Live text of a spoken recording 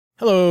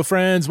Hello,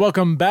 friends.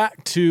 Welcome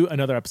back to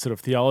another episode of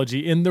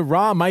Theology in the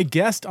Raw. My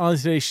guest on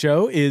today's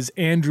show is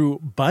Andrew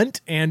Bunt.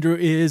 Andrew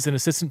is an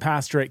assistant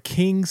pastor at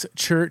King's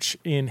Church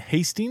in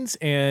Hastings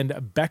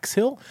and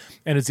Bexhill,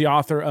 and is the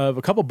author of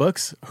a couple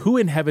books, Who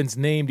in Heaven's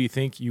Name Do You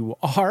Think You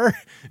Are?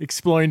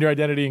 Exploring Your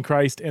Identity in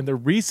Christ, and the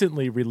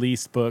recently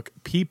released book,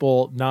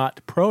 People Not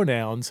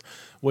Pronouns,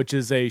 which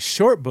is a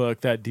short book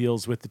that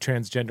deals with the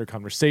transgender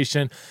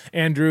conversation.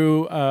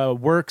 Andrew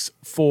works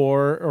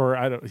for,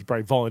 he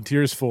probably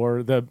volunteers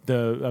for,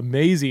 the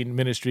amazing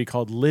ministry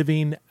called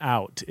Living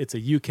Out. It's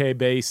a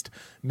UK-based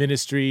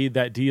ministry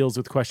that deals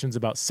with questions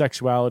about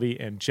sexuality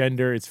and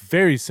gender. It's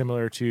very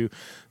similar to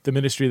the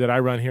ministry that I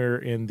run here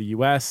in the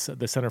U.S.,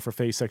 the Center for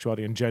Faith,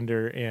 Sexuality, and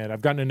Gender. And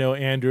I've gotten to know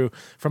Andrew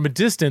from a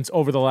distance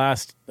over the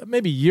last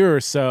maybe year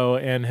or so,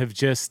 and have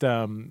just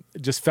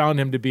found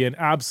him to be an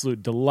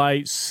absolute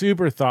delight,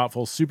 super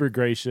thoughtful, super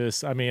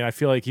gracious. I mean, I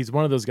feel like he's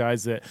one of those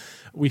guys that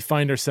we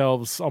find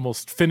ourselves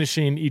almost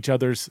finishing each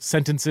other's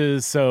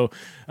sentences. So,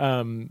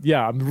 I'm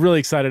really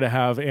excited to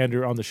have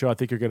Andrew on the show. I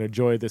think you're going to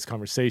enjoy this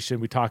conversation.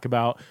 We talk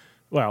about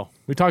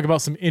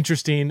some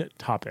interesting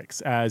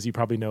topics, as you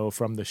probably know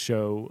from the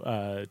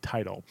show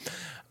title.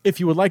 If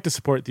you would like to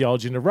support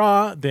Theology in the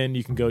Raw, then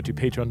you can go to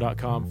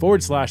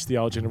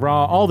patreon.com/Theology in the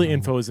Raw. All the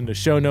info is in the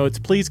show notes.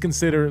 Please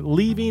consider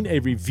leaving a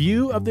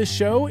review of this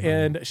show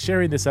and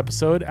sharing this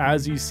episode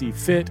as you see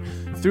fit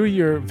through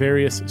your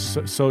various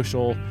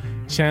social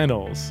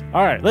channels.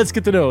 All right, let's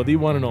get to know the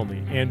one and only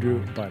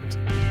Andrew Bunt.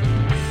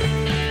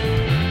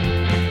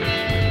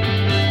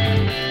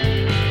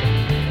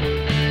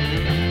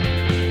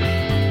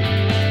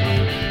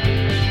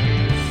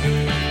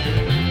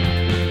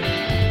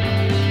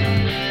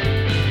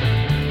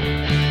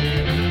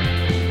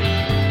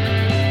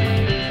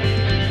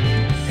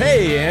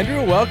 Hey,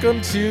 Andrew,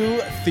 welcome to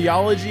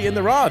Theology in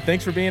the Raw.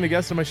 Thanks for being a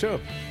guest on my show.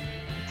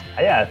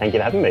 Yeah, thank you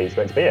for having me. It's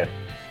great to be here.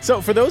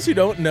 So for those who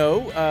don't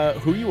know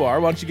who you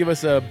are, why don't you give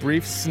us a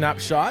brief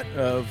snapshot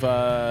of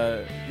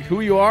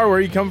who you are,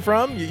 where you come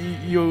from?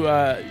 You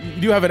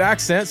do have an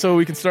accent, so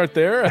we can start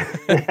there.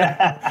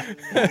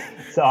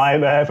 So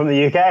I'm from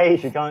the UK.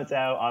 If you can't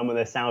tell, I'm on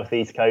the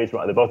southeast coast,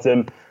 right at the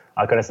bottom.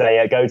 I kind of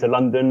say, go to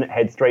London,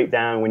 head straight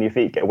down. When your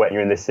feet get wet and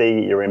you're in the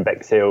sea, you're in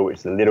Bexhill, which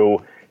is a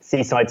little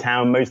seaside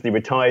town, mostly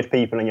retired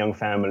people and young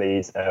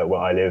families where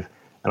I live.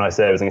 And I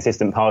serve as an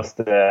assistant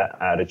pastor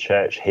at a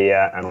church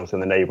here and also in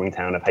the neighbouring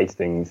town of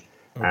Hastings.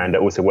 Okay. And I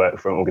also work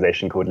for an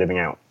organisation called Living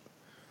Out.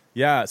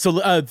 Yeah.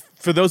 So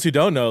for those who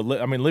don't know,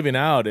 Living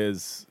Out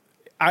is,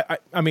 I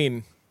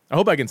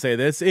hope I can say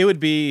this. It would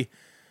be,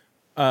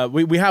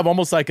 we have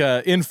almost like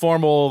a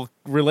informal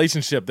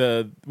relationship.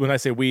 When I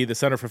say we, the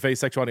Center for Faith,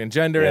 Sexuality, and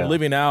Gender, and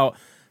Living Out,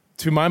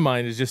 to my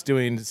mind, is just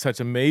doing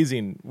such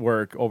amazing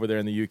work over there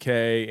in the UK.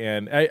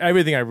 And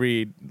everything I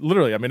read,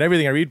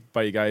 everything I read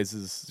by you guys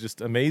is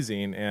just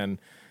amazing and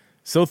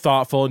so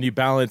thoughtful. And you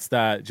balance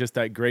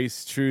that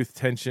grace, truth,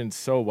 tension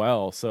so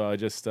well. So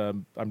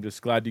I'm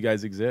just glad you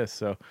guys exist.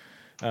 So,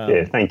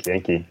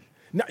 thank you.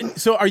 Now,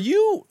 so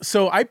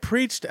I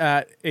preached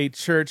at a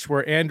church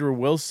where Andrew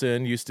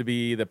Wilson used to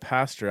be the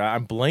pastor.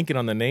 I'm blanking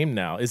on the name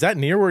now. Is that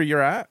near where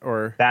you're at,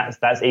 or? That's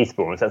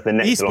Eastbourne. So that's the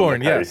next Eastbourne, along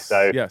the coast.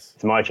 So yes.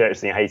 To my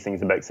church near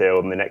Hastings and Bexhill,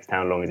 and the next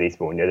town along is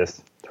Eastbourne. Yeah,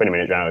 just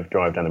 20-minute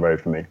drive down the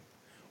road from me.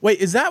 Wait,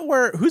 is that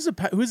who's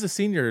the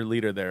senior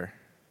leader there?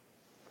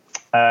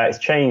 It's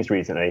changed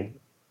recently.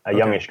 A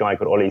youngish guy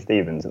called Ollie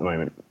Stevens at the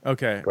moment.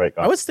 Okay. Great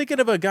guy. I was thinking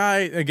of a guy,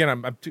 again,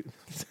 I'm too,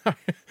 sorry.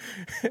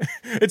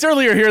 It's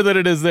earlier here than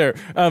it is there.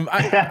 I'm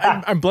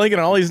blanking on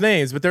all these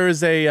names, but there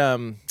is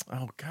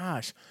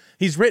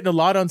he's written a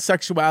lot on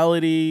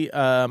sexuality.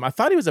 I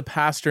thought he was a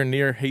pastor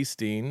near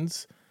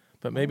Hastings,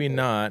 but maybe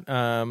not.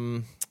 Anyway.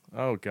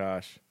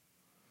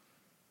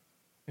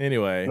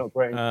 Not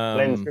great.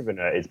 Glenn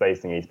Scrivener is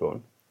based in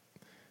Eastbourne.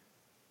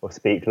 Or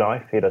Speak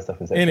Life. He does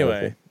stuff in sexuality.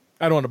 Anyway.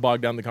 I don't want to bog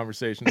down the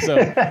conversation. So,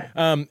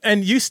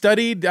 and you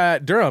studied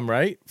at Durham,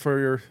 right? For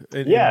your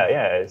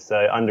yeah.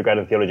 So undergrad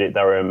in theology at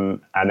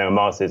Durham, and then a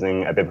master's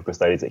in biblical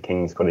studies at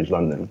King's College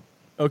London.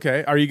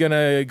 Okay, are you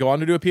gonna go on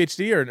to do a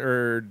PhD,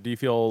 or do you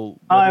feel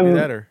to do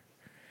that? Or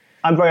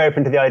I'm very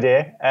open to the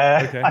idea.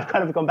 Okay. I've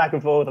kind of gone back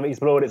and forth. I've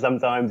explored it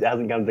sometimes. It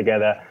hasn't come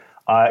together.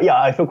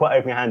 I feel quite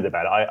open-handed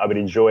about it. I would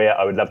enjoy it.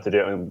 I would love to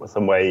do it in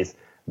some ways,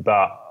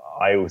 but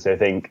I also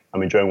think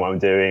I'm enjoying what I'm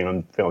doing.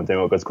 I'm doing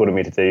what God's calling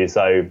me to do.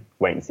 So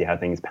wait and see how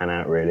things pan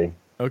out, really.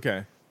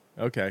 Okay,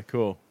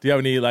 cool. Do you have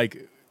any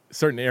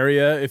certain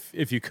area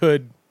if you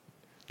could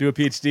do a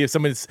PhD? If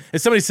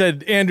somebody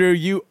said, Andrew,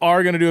 you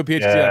are going to do a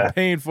PhD, I'm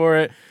paying for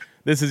it.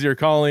 This is your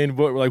calling.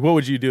 What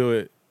would you do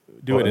it?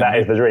 That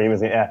is the dream,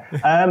 isn't it?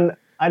 Yeah.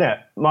 I know.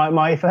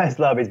 My first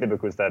love is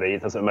biblical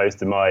studies. That's what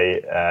most of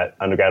my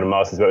undergrad and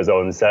master's work was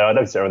on. So I'd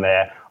love to start on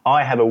there.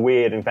 I have a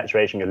weird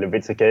infatuation with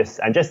Leviticus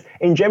and just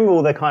in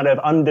general the kind of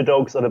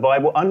underdogs of the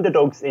Bible.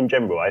 Underdogs in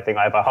general, I think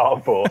I have a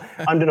heart for.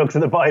 Underdogs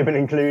of the Bible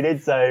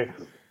included. So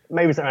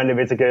maybe something around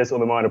Leviticus or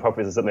the Minor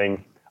Prophets or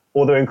something.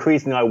 Although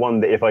increasingly I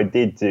wonder if I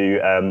did do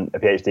a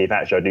PhD, if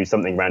actually I'd do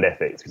something around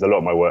ethics, because a lot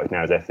of my work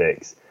now is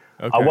ethics.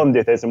 Okay. I wonder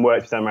if there's some work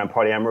to be done around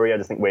polyamory. I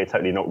just think we're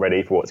totally not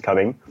ready for what's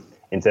coming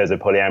in terms of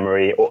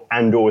polyamory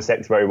or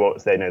sex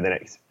robots. They know the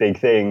next big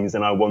things,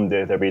 and I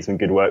wonder if there'll be some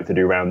good work to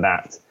do around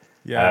that.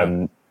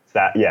 Yeah.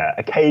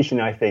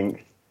 Occasionally I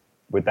think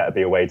would that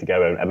be a way to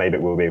go, and maybe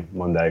it will be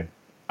one day.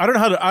 I don't know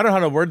how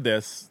to word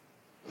this.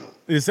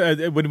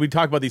 When we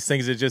talk about these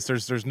things, it's just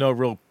there's no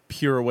real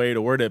pure way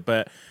to word it.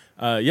 But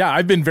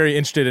I've been very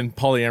interested in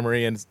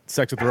polyamory and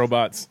sex with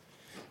robots.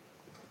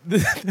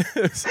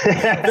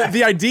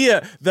 The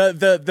idea,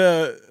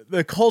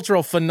 the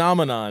cultural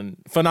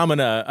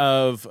phenomena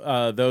of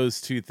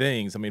those two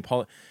things. I mean,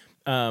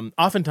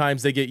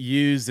 oftentimes they get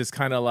used as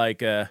kind of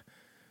like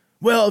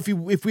well,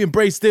 if we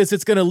embrace this,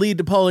 it's going to lead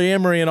to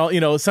polyamory and all.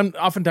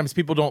 Oftentimes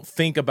people don't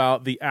think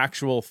about the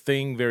actual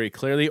thing very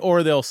clearly,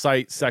 or they'll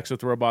cite sex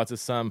with robots as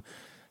some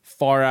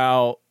far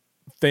out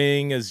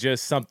thing, as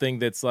just something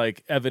that's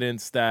like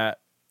evidence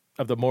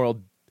of the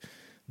moral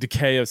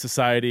decay of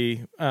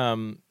society.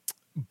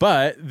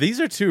 But these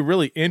are two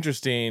really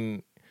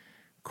interesting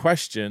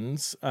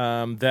questions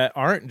that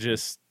aren't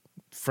just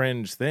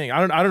fringe thing. I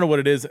don't know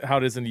how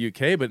it is in the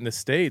UK, but in the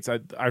States,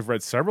 I've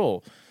read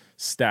several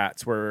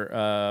stats where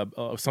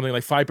something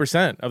like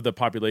 5% of the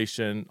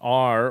population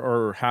are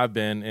or have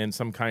been in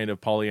some kind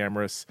of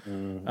polyamorous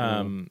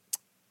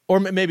or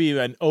maybe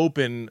an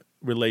open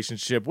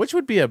relationship, which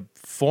would be a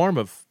form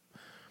of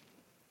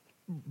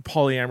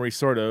polyamory,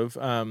 sort of.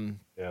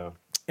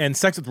 And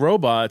sex with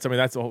robots, I mean,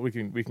 that's all we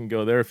can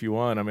go there if you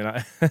want. I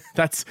mean,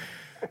 that's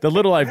the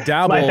little I've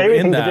dabbled in that. My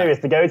favorite thing to do is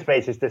to go to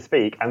places to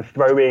speak and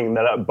throw in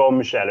the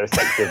bombshell of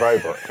sex with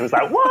robots. It was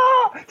like,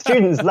 what?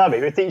 Students love it.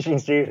 We're teaching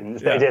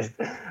students. They just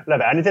love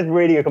it. And it's just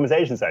really a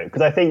conversation zone.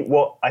 Because I think,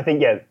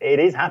 it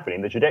is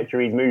happening. The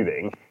trajectory is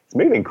moving. It's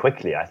moving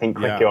quickly. I think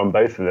quicker on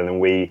both of them than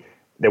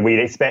we'd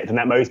expect and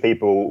that most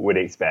people would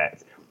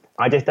expect.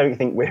 I just don't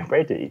think we're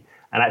ready.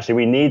 And actually,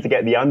 we need to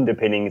get the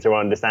underpinnings or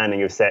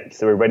understanding of sex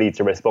so we're ready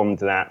to respond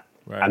to that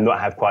and not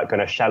have quite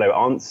kind of shallow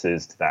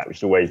answers to that, which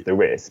is always the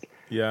risk.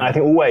 Yeah. And I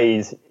think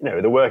always,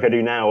 the work I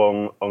do now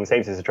on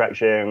same-sex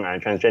attraction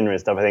and transgender and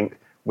stuff, I think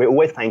we're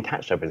always playing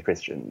catch-up as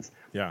Christians.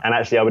 Yeah. And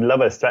actually, I would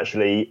love us to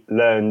actually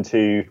learn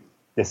to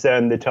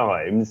discern the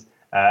times,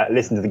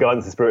 listen to the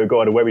guidance of the Spirit of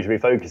God and where we should be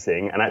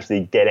focusing, and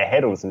actually get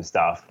ahead on some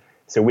stuff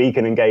so we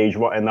can engage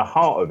right in the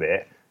heart of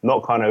it.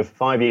 Not kind of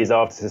 5 years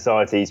after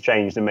society's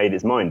changed and made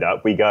its mind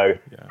up, we go,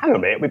 hang on a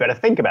minute, we better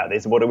think about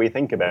this. What do we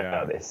think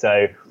about this?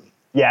 So,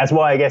 that's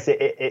why I guess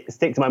it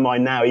sticks to my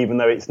mind now, even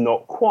though it's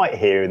not quite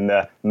here in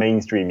the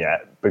mainstream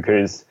yet,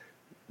 because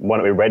why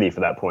don't we be ready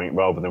for that point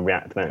rather than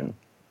react then?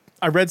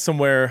 I read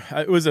somewhere,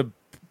 it was a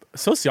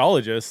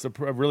sociologist, a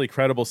really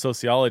credible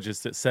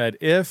sociologist, that said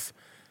if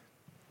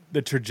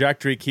the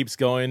trajectory keeps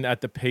going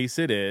at the pace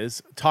it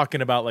is,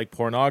 talking about like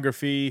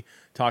pornography,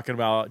 talking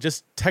about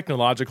just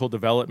technological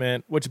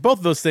development, which both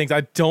of those things I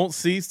don't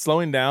see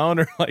slowing down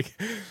or like,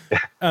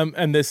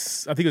 and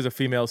this, I think it was a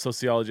female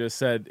sociologist,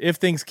 said if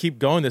things keep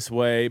going this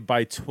way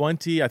by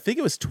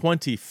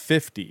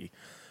 2050,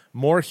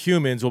 more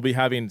humans will be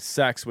having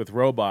sex with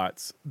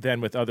robots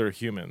than with other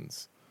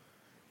humans.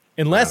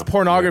 Unless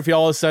pornography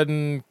all of a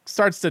sudden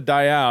starts to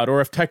die out, or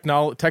if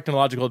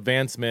technological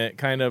advancement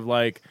kind of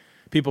like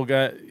people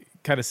got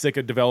kind of sick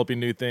of developing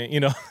new things,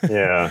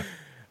 Yeah.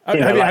 If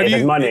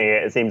there's money,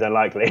 it seems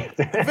unlikely.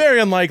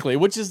 Very unlikely,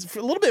 which is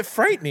a little bit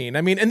frightening.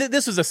 I mean, and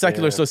this was a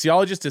secular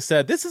sociologist who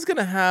said this is going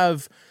to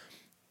have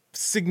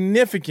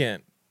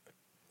significant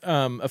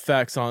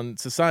effects on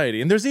society.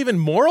 And there's even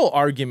moral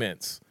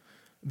arguments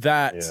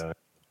that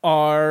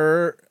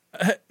are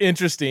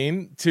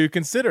interesting to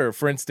consider.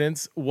 For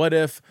instance, what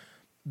if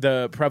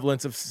the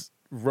prevalence of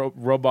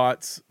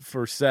robots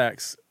for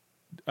sex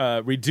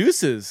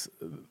reduces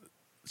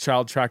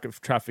child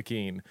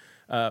trafficking,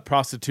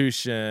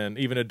 prostitution,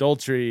 even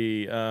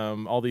adultery,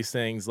 all these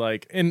things.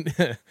 Like, and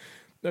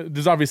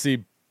there's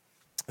obviously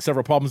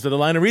several problems with the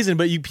line of reason,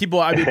 but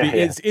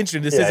it's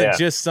interesting. This isn't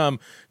just some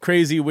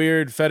crazy,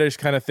 weird fetish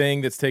kind of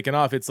thing that's taken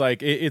off. It's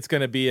like it's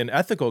going to be an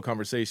ethical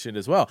conversation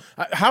as well.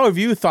 How have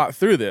you thought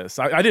through this?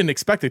 I didn't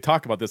expect to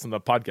talk about this on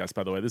the podcast,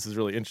 by the way. This is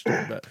really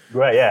interesting. But.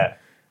 Right, yeah.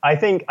 I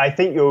think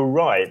you're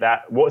right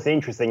that what's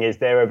interesting is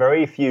there are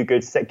very few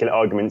good secular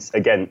arguments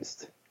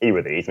against either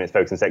of these. I mean, it's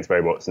focused on sex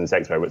robots and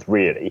sex robots,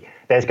 really.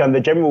 There's kind of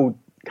the general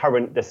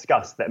current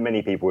disgust that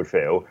many people would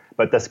feel,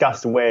 but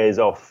disgust wears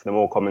off the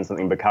more common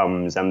something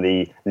becomes and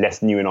the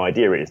less new an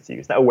idea it is to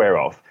use. That'll wear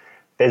off.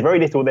 There's very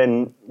little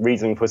then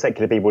reason for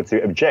secular people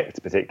to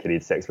object particularly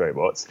to sex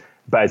robots.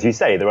 But as you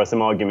say, there are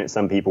some arguments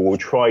some people will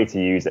try to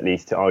use at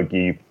least to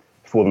argue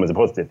for them as a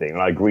positive thing.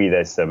 And I agree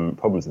there's some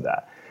problems with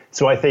that.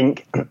 So I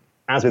think,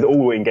 as with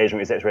all engagement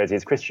with sexuality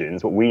as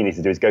Christians, what we need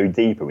to do is go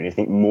deeper. We need to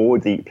think more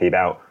deeply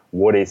about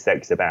what is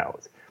sex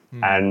about.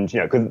 And,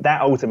 because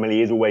that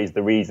ultimately is always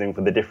the reason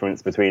for the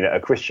difference between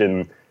a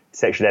Christian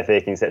sexual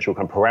ethic and sexual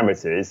kind of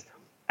parameters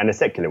and a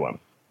secular one.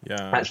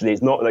 Yeah. Actually,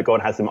 it's not that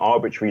God has some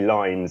arbitrary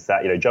lines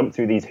that, jump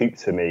through these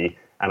hoops for me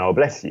and I'll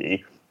bless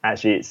you.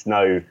 Actually, it's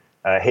no,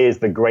 here's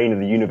the grain of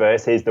the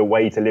universe, here's the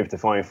way to live to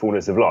find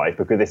fullness of life,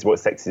 because this is what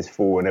sex is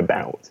for and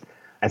about.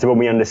 And so when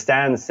we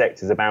understand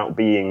sex is about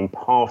being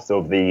part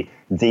of the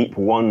deep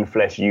one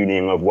flesh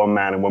union of one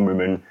man and one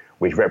woman,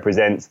 which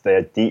represents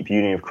the deep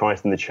union of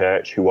Christ and the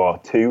church, who are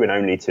two and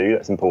only two,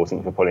 that's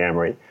important for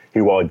polyamory,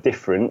 who are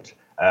different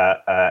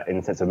in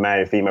the sense of male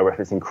and female,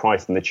 referencing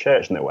Christ and the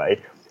church in that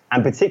way.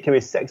 And particularly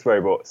with sex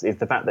robots is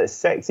the fact that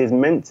sex is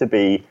meant to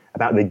be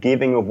about the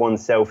giving of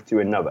oneself to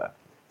another.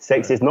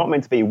 Sex is not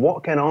meant to be,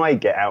 what can I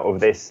get out of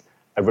this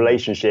a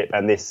relationship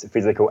and this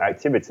physical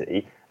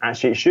activity?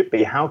 Actually, it should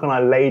be, how can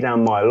I lay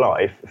down my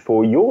life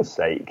for your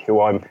sake,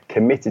 who I'm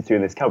committed to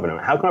in this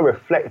covenant? How can I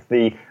reflect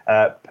the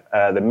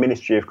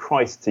ministry of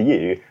Christ to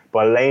you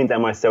by laying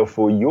down myself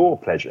for your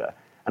pleasure?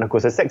 And of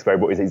course, the sex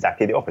robot is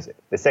exactly the opposite.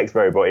 The sex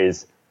robot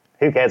is,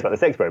 who cares about the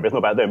sex robot? It's not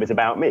about them, it's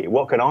about me.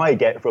 What can I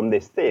get from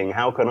this thing?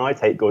 How can I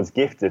take God's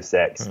gift of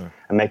sex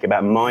and make it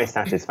about my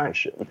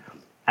satisfaction?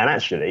 And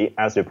actually,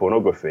 as with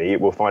pornography,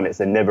 we'll find it's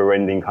a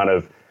never-ending kind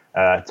of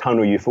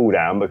tunnel you fall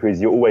down,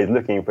 because you're always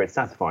looking for it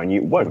satisfying.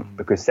 You won't,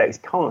 because sex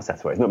can't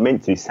satisfy. It's not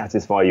meant to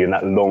satisfy you in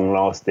that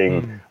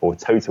long-lasting or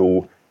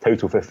total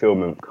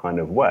fulfillment kind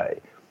of way.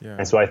 Yeah.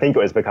 And so I think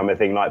it has become a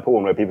thing like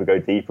porn, where people go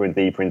deeper and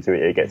deeper into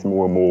it. It gets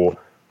more and more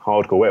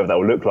hardcore, whatever that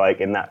will look like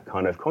in that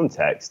kind of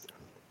context,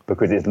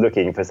 because it's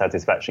looking for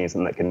satisfaction in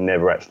something that can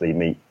never actually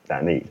meet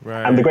that need.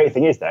 Right. And the great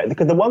thing is that,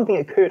 because the one thing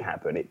it could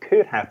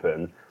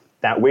happen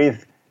that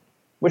with,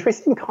 which we've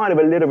seen kind of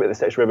a little bit of the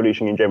sexual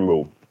revolution in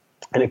general,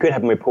 and it could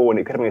happen with porn,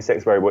 it could happen with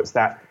sex robots,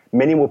 that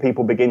many more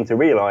people begin to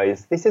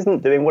realise this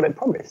isn't doing what it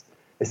promised.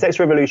 The sex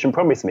revolution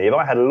promised me, if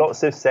I had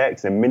lots of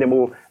sex and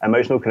minimal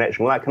emotional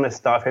connection, all that kind of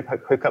stuff,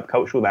 hookup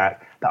culture, all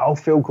that I'll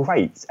feel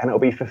great, and it'll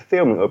be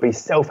fulfillment, it'll be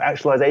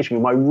self-actualization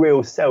of my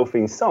real self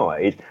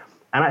inside.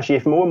 And actually,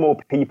 if more and more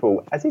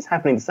people, as is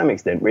happening to some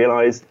extent,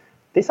 realise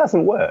this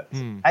hasn't worked.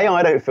 I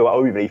don't feel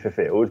overly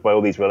fulfilled by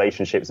all these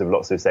relationships of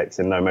lots of sex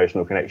and no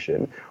emotional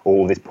connection, or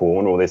all this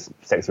porn, or this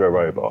sex with a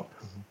robot.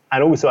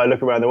 And also I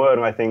look around the world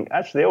and I think,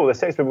 actually, the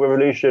sex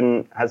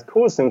revolution has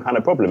caused some kind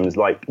of problems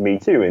like Me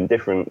Too and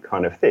different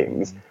kind of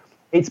things.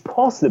 It's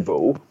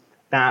possible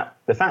that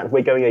the fact that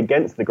we're going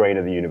against the grain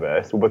of the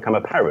universe will become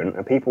apparent,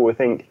 and people will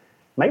think,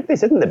 maybe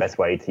this isn't the best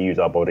way to use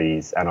our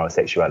bodies and our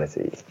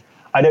sexualities.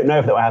 I don't know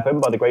if that will happen.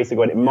 By the grace of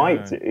God, it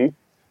might do.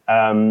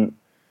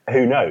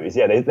 Who knows?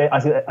 Yeah, I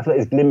feel like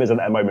there's glimmers of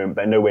that at the moment,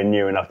 but nowhere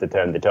near enough to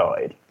turn the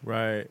tide.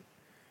 Right.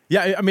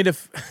 Yeah, I mean,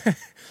 if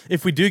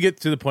if we do get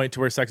to the point to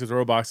where sex with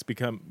robots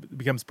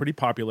becomes pretty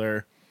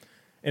popular,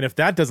 and if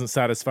that doesn't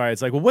satisfy,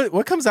 it's like, well,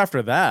 what comes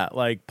after that?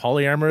 Like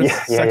polyamorous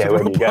sex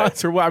with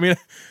robots, or what? I mean,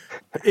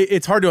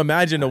 it's hard to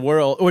imagine a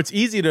world, or it's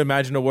easy to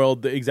imagine a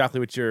world exactly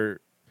what you're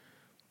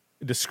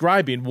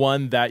describing.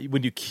 One that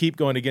when you keep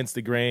going against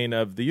the grain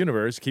of the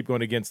universe, keep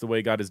going against the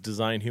way God has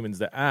designed humans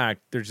to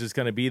act, there's just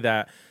going to be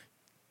that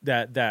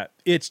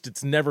itch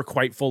that's never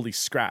quite fully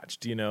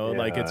scratched.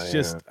 It's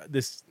just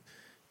this.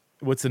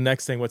 What's the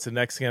next thing? What's the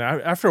next thing?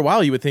 And after a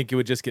while, you would think it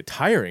would just get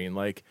tiring.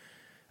 Like,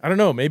 I don't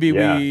know. Maybe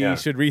we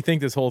should rethink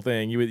this whole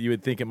thing. You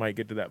would think it might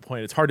get to that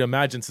point. It's hard to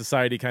imagine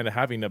society kind of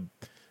having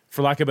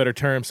for lack of a better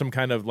term, some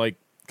kind of like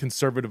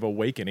conservative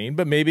awakening.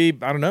 But maybe,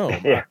 I don't know.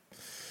 Yeah.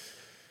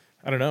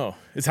 I don't know.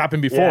 It's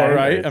happened before,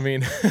 right? I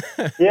mean,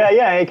 yeah,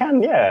 it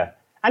can. Yeah,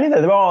 and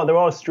there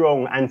are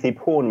strong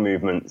anti-porn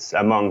movements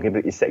among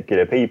completely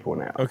secular people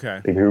now. Okay,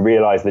 people who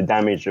realise the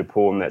damage of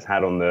porn that's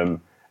had on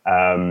them.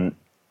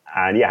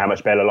 And how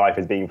much better life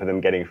has been for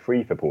them getting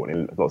free for porn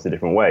in lots of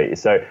different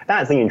ways. So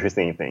that's an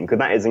interesting thing, because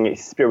that is an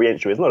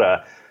experiential. It's not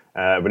a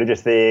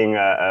religious thing,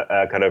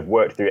 a kind of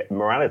worked through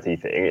morality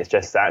thing. It's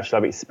just actually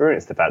I've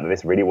experienced the fact that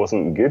this really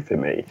wasn't good for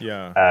me.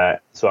 Yeah.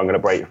 So I'm going to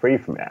break free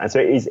from it. And so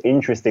it is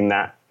interesting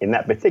that in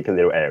that particular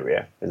little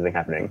area, there's a thing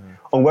happening.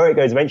 On where it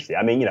goes eventually,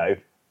 I mean,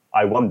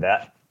 I wonder,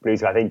 blue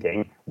sky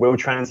thinking, will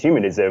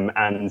transhumanism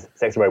and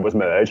sex robots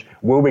merge?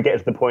 Will we get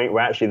to the point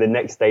where actually the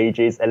next stage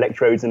is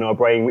electrodes in our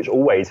brain, which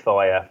always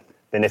fire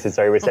the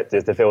necessary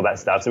receptors to feel that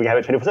stuff, so we have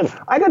it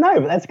 24/7? I don't know,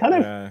 but that's kind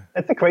of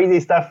that's the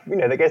crazy stuff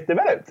that gets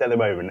developed at the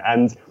moment.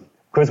 And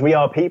because we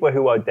are people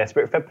who are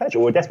desperate for pleasure,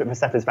 we're desperate for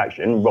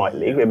satisfaction,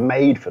 rightly, we're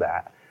made for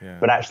that.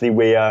 But actually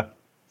we are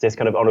just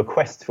kind of on a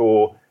quest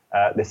for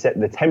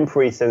the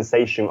temporary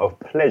sensation of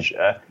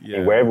pleasure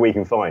in wherever we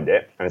can find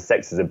it. And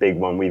sex is a big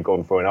one we've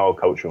gone for in our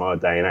culture, in our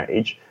day and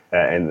age,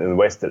 in the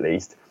West at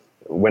least,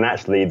 when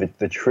actually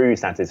the true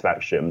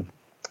satisfaction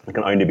that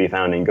can only be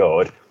found in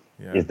God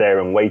is there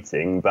and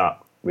waiting,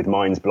 but with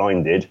minds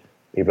blinded,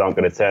 people aren't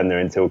going to turn there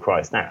until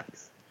Christ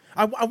acts.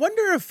 I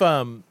wonder if,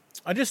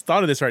 I just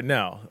thought of this right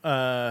now,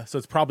 so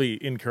it's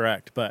probably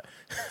incorrect, but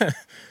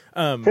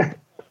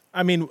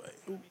I mean,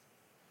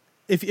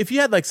 if you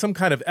had like some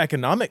kind of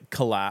economic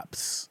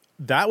collapse,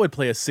 that would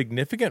play a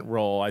significant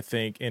role, I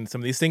think, in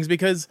some of these things,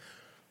 because,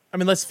 I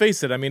mean, let's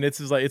face it. I mean,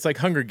 it's like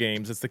Hunger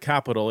Games. It's the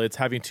capital. It's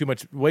having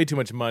way too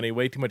much money,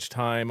 way too much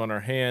time on our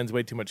hands,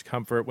 way too much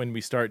comfort. When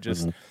we start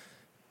just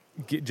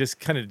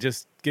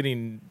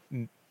getting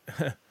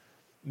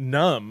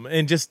numb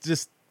and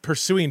just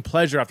pursuing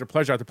pleasure after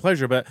pleasure after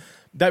pleasure. But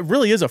that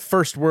really is a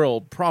first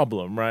world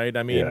problem, right?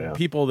 I mean,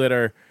 people that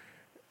are,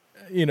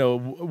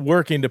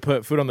 working to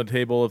put food on the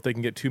table if they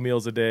can get 2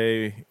 meals a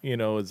day,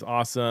 is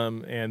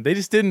awesome. And they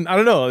just didn't, I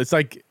don't know. It's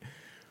like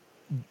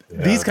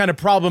these kind of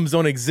problems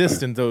don't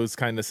exist in those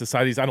kind of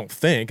societies. I don't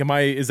think.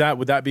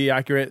 Would that be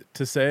accurate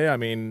to say? I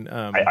mean,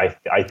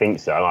 I think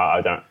so.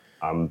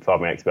 I'm far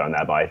from an expert on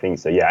that, but I think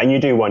so. Yeah. And you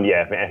do wonder,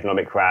 if an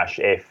economic crash,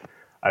 if,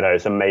 I don't know,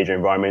 some major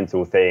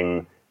environmental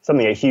thing,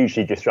 something that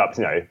hugely disrupts,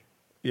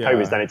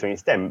 COVID's done it to an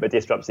extent, but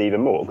disrupts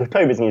even more. Because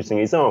COVID's an interesting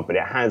example.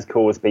 It has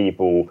caused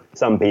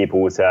some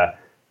people to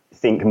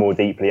think more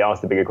deeply,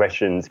 ask the bigger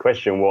questions,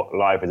 question what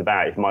life is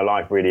about. If my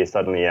life really is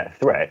suddenly a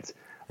threat,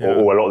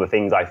 or a lot of the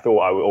things I thought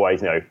I would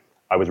always,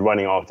 I was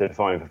running after to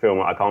find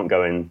fulfillment, I can't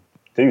go and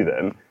do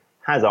them,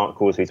 has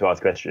caused me to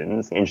ask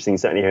questions. Interesting,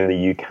 certainly here in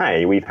the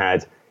UK, we've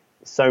had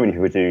so many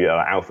people do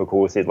alpha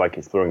courses, like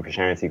exploring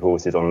Christianity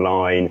courses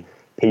online.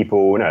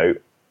 People,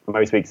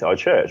 most weeks at our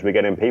church, we're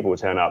getting people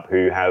turn up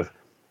who have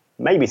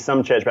maybe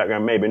some church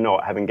background, maybe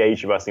not, have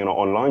engaged with us in an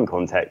online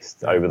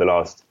context over the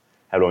last,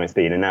 how long it's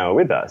been, and now are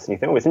with us. And you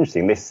think, it's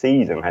interesting, this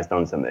season has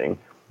done something.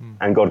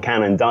 And God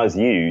can and does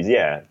use,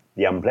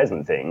 the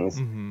unpleasant things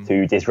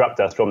to disrupt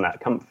us from that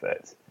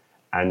comfort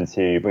and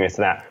to bring us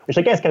to that. Which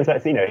I guess comes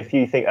back to, if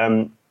you think,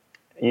 are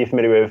you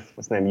familiar with,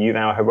 what's the name,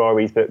 Yuval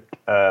Harari's book,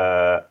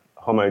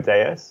 Homo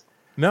Deus?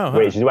 No.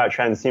 Which is about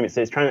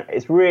transhumanism. So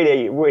it's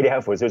really, really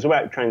helpful. So it's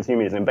about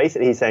transhumanism. And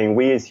basically he's saying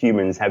we as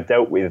humans have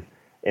dealt with,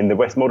 in the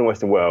modern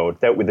Western world,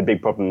 dealt with the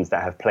big problems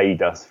that have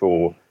plagued us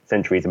for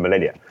centuries and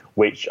millennia,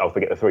 which, I'll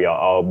forget the three,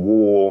 are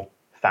war,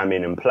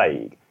 famine, and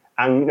plague.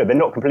 And they're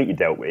not completely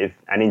dealt with.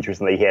 And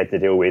interestingly, he had to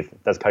deal with,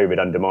 does COVID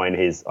undermine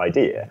his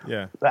idea?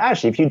 Yeah. But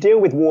actually, if you deal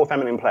with war,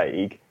 famine, and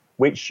plague,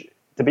 which,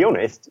 to be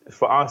honest,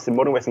 for us in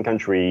modern Western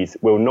countries,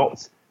 will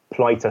not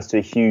plight us to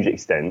a huge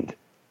extent,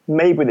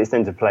 maybe with the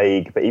extent of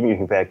plague, but even if you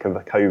compare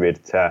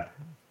COVID to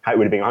how it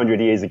would have been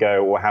 100 years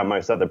ago, or how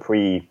most other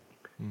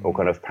or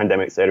kind of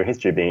pandemics earlier in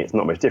history have been, it's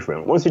not much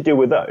different. Once you deal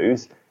with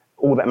those,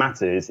 all that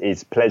matters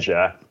is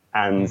pleasure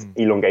and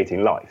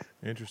elongating life.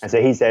 Interesting. And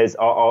so he says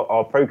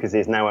our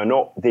focuses now are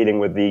not dealing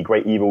with the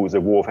great evils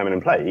of war, famine,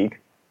 and plague.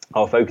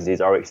 Our focuses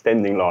are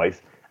extending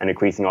life and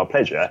increasing our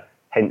pleasure.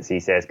 Hence, he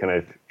says, kind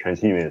of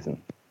transhumanism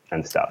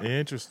and stuff.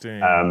 Interesting.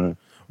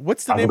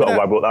 What's the I name forgot of that?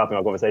 why I brought that up in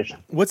our conversation.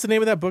 What's the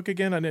name of that book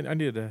again? I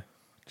needed to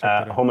check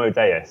that out. Homo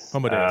Deus.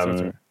 Homo Deus,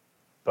 that's right.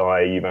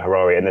 By Yuval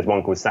Harari, and there's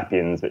one called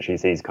Sapiens, which he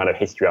sees kind of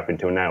history up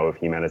until now of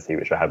humanity,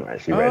 which I haven't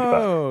actually read,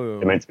 but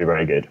they're meant to be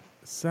very good.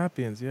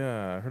 Sapiens,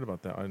 yeah, I heard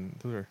about that one.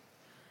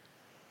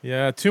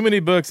 Too many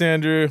books,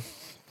 Andrew.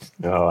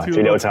 Too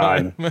little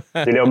time. Too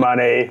little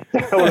money,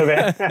 all of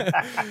it.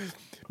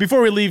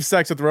 Before we leave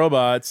sex with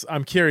robots,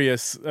 I'm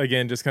curious,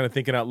 again, just kind of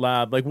thinking out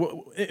loud, like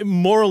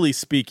morally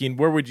speaking,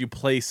 where would you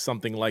place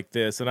something like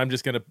this? And I'm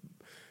just going to,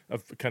 a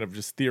kind of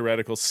just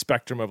theoretical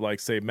spectrum of, like,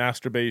 say,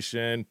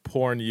 masturbation,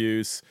 porn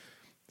use,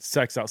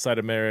 sex outside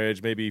of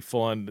marriage, maybe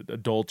full-on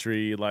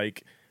adultery.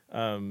 Like,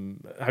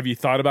 have you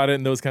thought about it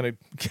in those kind of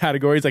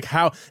categories? Like,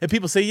 how, and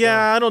people say,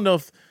 I don't know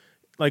if,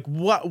 like,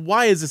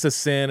 why is this a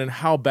sin, and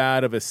how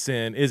bad of a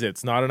sin is it?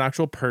 It's not an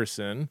actual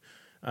person.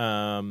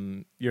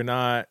 You're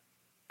not,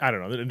 I don't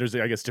know. There's,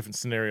 I guess, different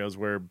scenarios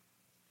where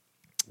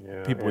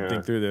people would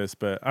think through this,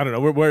 but I don't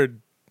know. Where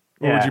would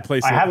you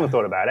place it? I haven't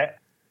thought about it,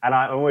 and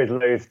I'm always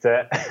loath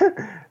to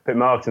put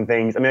marks and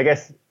things. I mean, I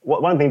guess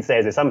one thing to say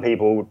is that some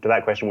people, to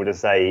that question, would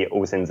just say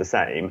all sin's the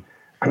same.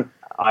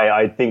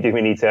 I think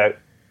we need to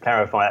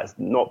clarify that's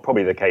not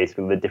probably the case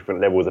with the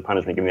different levels of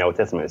punishment given the Old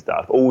Testament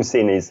stuff. All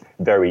sin is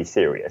very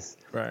serious,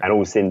 and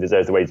all sin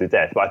deserves the wages of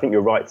death. But I think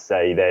you're right to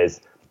say there's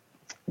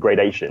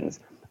gradations.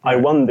 I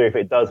wonder if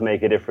it does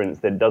make a difference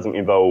that it doesn't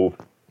involve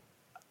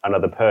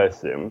another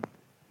person.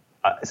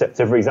 So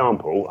for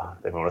example, I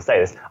don't want to say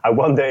this, I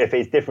wonder if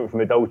it's different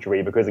from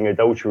adultery, because in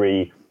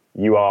adultery,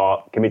 you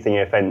are committing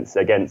an offence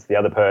against the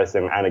other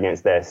person and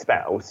against their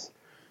spouse.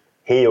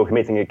 Here, you're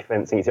committing an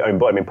offence against your own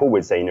body. I mean, Paul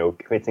would say,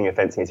 committing an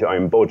offence against your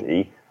own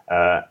body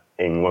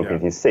in 1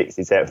 Corinthians 6.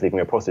 He'd say after sleeping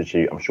with a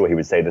prostitute. I'm sure he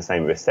would say the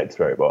same with a sex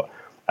robot.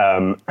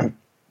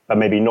 But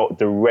maybe not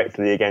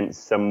directly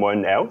against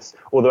someone else.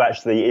 Although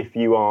actually, if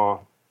your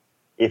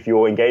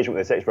engagement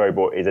with a sex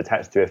robot is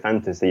attached to a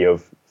fantasy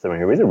of someone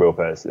who is a real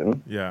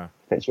person, then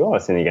you are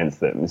sinning against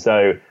them.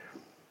 So,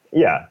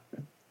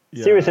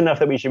 serious enough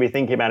that we should be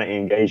thinking about it and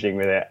engaging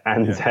with it,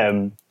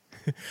 and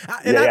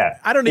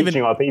I don't even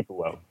teaching our people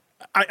well.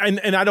 I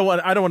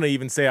don't want to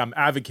even say I'm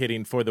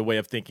advocating for the way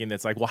of thinking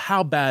that's like, well,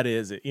 how bad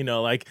is it?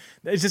 Like,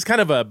 it's just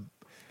kind of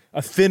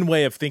a thin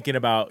way of thinking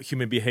about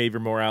human behavior,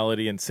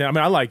 morality, and sin. I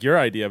mean, I like your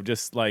idea of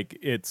just like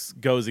it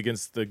goes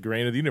against the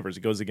grain of the universe.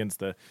 It goes against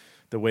the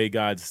way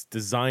God's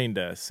designed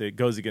us. It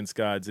goes against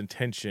God's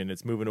intention.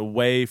 It's moving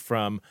away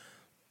from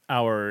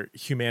our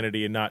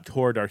humanity and not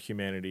toward our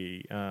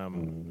humanity.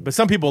 But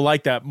some people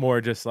like that more,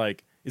 just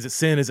like, is it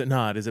sin? Is it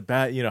not? Is it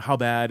bad? How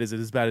bad is it?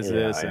 As bad as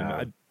this?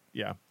 And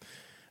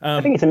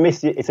I think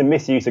it's a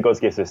misuse of God's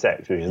gifts of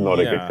sex, which is not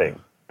a good thing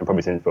and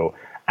probably sinful.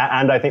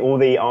 And I think all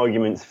the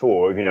arguments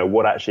for,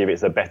 what actually if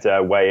it's a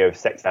better way of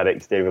sex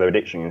addicts dealing with their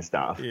addiction and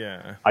stuff.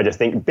 Yeah. I just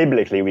think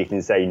biblically we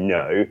can say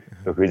no,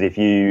 because if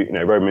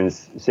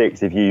Romans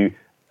 6, if you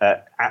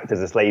act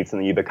as a slave to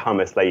something, you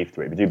become a slave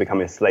to it. We do become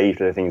a slave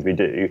to the things we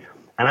do.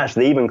 And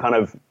actually even kind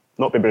of,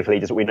 not biblically,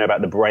 just what we know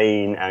about the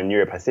brain and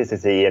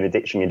neuroplasticity and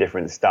addiction and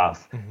different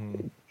stuff,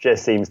 it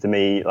just seems to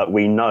me like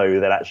we know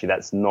that actually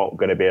that's not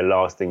going to be a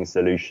lasting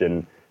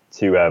solution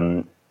to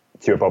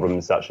a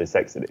problem such as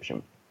sex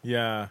addiction.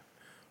 Yeah.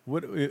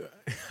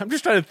 I'm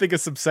just trying to think of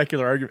some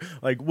secular argument.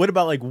 Like, what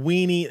about like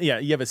weenie? Yeah,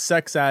 you have a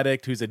sex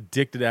addict who's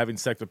addicted to having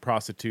sex with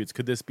prostitutes.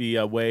 Could this be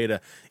a way to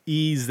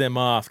ease them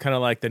off? Kind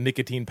of like the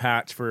nicotine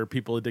patch for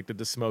people addicted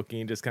to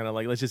smoking. Just kind of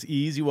like, let's just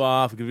ease you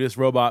off. Give you this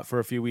robot for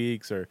a few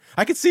weeks. Or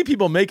I could see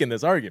people making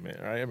this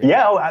argument, right? I mean,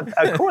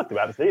 of course,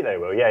 absolutely they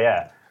will.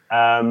 Yeah.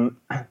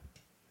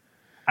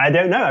 I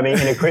don't know. I mean,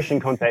 in a Christian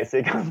context,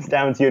 it comes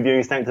down to your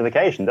viewing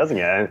sanctification, doesn't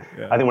it? And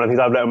I think one of the things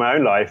I've learned in my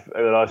own life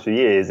over the last few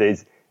years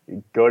is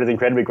God is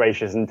incredibly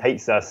gracious and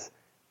takes us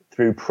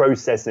through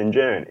process and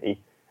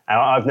journey. And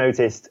I've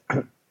noticed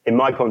in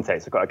my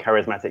context, I've got a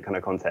charismatic kind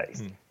of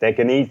context, there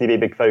can easily be a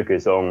big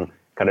focus on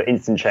kind of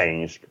instant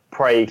change.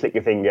 Pray, click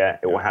your finger,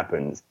 it will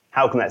happen.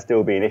 How can that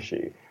still be an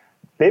issue?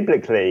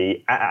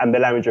 Biblically, and the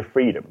language of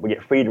freedom, we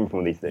get freedom from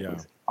all these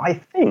things. Yeah. I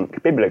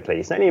think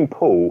biblically, certainly in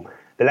Paul,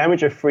 the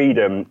language of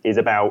freedom is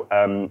about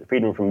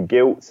freedom from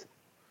guilt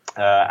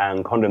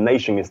and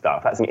condemnation and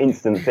stuff. That's an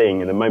instant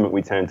thing in the moment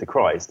we turn to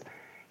Christ.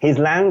 His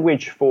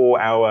language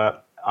for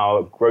our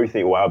growth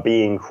or our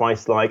being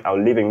Christ-like, our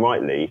living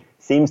rightly,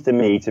 seems to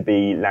me to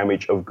be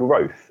language of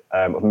growth,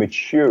 of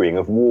maturing,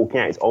 of walking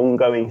out. It's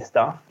ongoing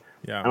stuff.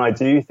 Yeah. And I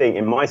do think,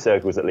 in my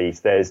circles at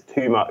least, there's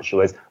too much, or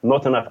there's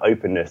not enough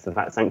openness to the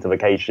fact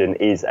sanctification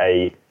is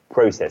a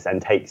process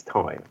and takes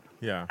time.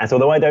 Yeah. And so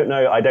although I don't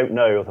know off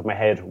the top of my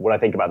head what I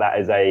think about that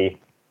as a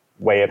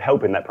way of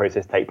helping that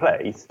process take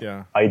place,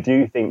 I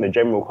do think the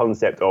general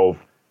concept of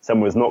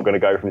someone's not going to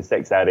go from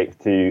sex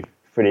addict to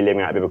fully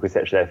living out a biblical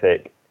sexual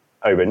ethic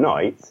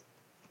overnight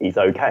is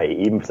okay,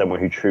 even for someone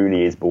who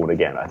truly is born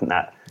again. I think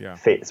that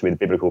fits with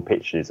biblical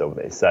pictures of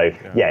this. So,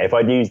 if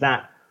I'd use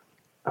that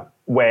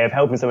way of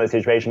helping someone in a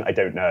situation, I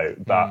don't know.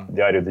 But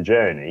the idea of the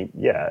journey,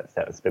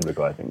 that's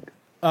biblical, I think.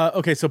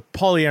 Okay, so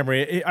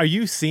polyamory. Are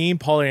you seeing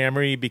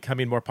polyamory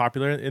becoming more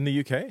popular in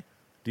the UK?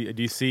 Do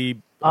you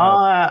see...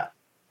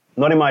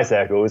 Not in my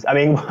circles. I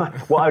mean,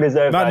 what I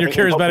deserve. Not in your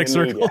charismatic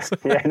circles.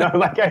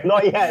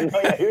 Not yet.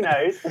 Who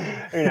knows?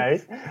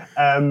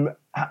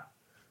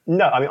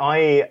 No, I mean,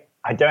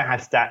 I don't have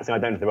stats, and I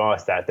don't know if there are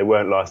stats. There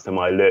weren't last time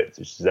I looked,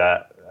 which is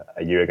a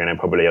year ago now.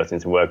 Probably I was doing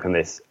some work on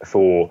this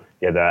for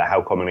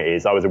how common it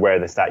is. I was aware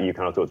of the stat you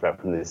kind of talked about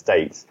from the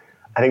States.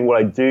 I think what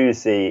I do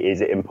see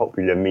is it in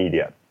popular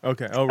media.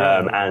 Okay. Oh,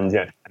 right. And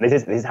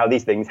this is how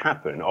these things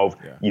happen.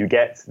 You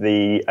get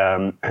the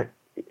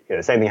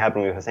same thing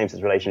happening with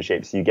same-sex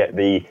relationships. You get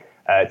the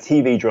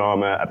TV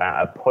drama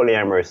about a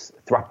polyamorous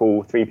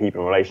throuple, 3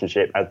 people in a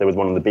relationship, as there was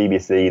one on the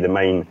BBC, the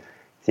main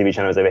TV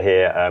channels over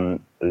here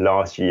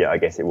last year, I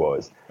guess it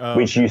was,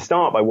 which you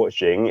start by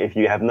watching. If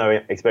you have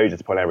no exposure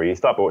to polyamory, you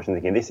start by watching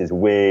thinking, this is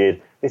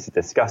weird, this is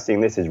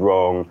disgusting, this is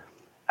wrong.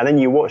 And then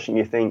you watch and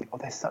you think, oh,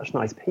 they're such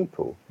nice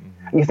people.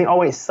 Mm-hmm. And you think,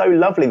 oh, it's so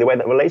lovely the way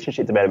that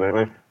relationship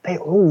development, they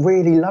all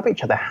really love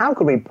each other. How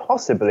could we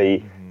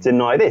possibly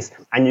deny this?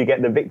 And you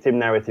get the victim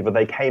narrative where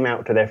they came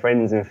out to their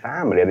friends and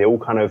family and they all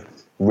kind of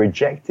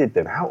rejected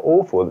them. How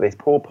awful that these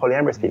poor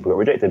polyamorous people got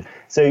rejected.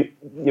 So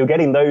you're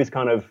getting those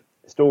kind of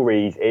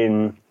stories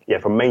from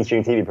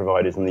mainstream TV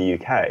providers in the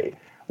UK,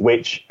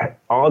 which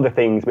are the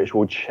things which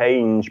will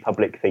change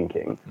public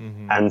thinking.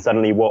 Mm-hmm. And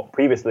suddenly what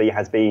previously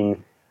has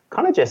been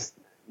kind of just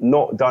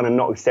not done and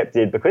not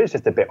accepted because it's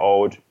just a bit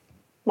odd,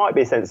 might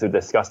be a sense of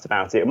disgust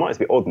about it, it might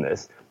just be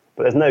oddness,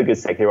 but there's no good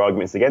secular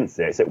arguments against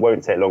it, so it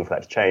won't take long for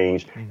that to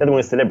change. Mm-hmm. The other one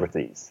is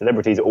celebrities.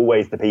 Celebrities are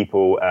always the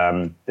people,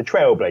 the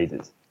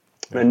trailblazers.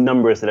 A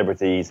number of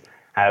celebrities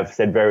have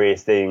said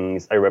various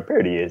things over a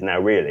period of years now,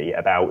 really,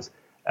 about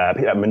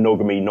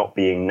monogamy not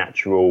being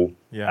natural,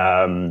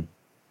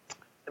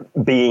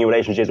 being in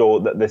relationships, or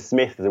the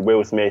Smith, the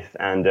Will Smith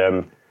and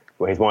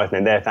his wife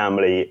and their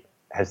family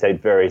have said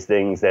various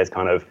things. There's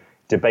kind of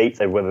debates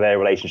over whether their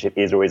relationship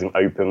is or isn't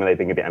open, and they've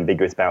been a bit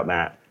ambiguous about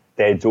that.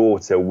 Their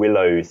daughter,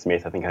 Willow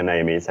Smith, I think her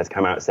name is, has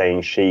come out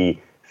saying she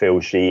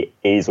feels she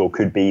is or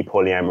could be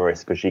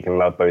polyamorous because she can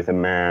love both a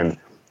man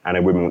and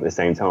a woman at the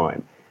same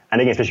time.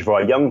 And again, especially for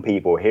our young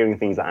people, hearing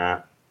things like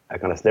that, a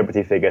kind of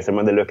celebrity figure,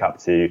 someone they look up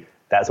to,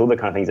 that's all the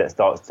kind of things that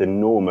starts to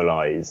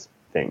normalize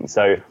things.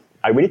 So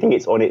I really think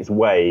it's on its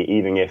way,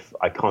 even if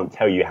I can't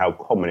tell you how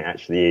common it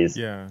actually is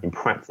in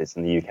practice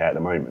in the UK at the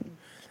moment.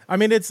 I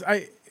mean,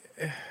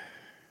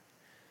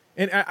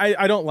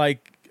 I don't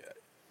like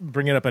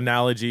bringing up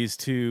analogies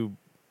too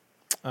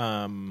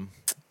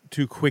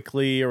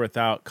quickly or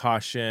without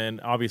caution.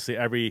 Obviously,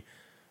 every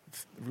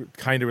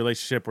kind of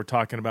relationship we're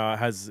talking about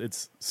has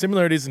its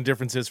similarities and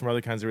differences from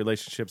other kinds of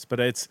relationships. But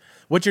it's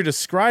what you're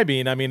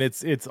describing. I mean,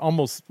 it's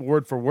almost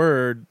word for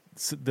word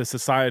the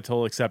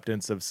societal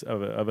acceptance of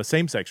a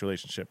same-sex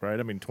relationship, right?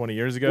 I mean, 20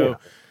 years ago,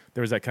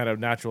 there was that kind of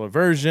natural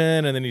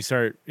aversion, and then you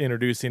start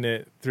introducing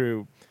it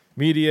through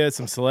media,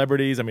 some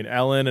celebrities. I mean,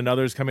 Ellen and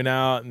others coming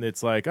out, and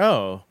it's like,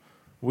 oh,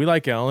 we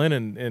like Ellen,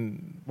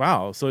 and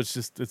wow. So it's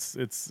just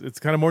it's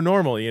kind of more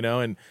normal, you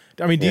know. And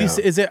I mean, is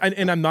it?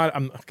 And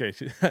I'm okay.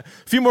 A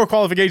few more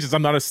qualifications.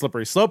 I'm not a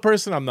slippery slope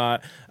person.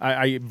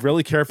 I'm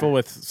really careful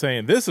with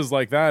saying this is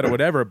like that or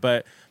whatever.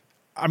 But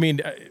I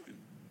mean,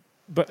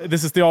 but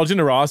this is Theology in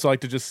the Raw, so I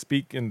like to just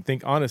speak and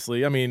think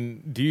honestly. I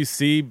mean, do you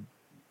see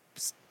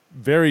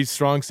very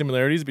strong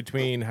similarities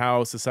between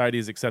how society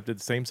has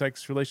accepted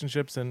same-sex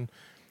relationships and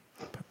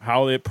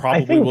how it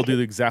probably will do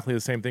exactly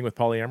the same thing with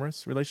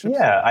polyamorous relationships?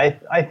 Yeah,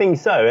 I think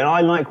so. And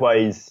I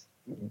likewise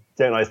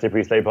don't like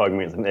slippery slope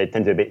arguments. They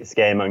tend to be a bit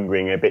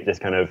scaremongering, a bit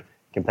just kind of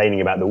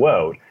complaining about the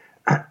world.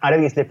 I don't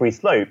think it's slippery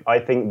slope. I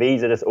think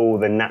these are just all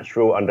the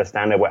natural,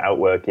 understandable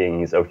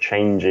outworkings of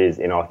changes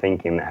in our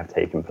thinking that have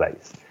taken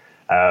place.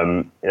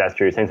 That's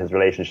true. Same-sex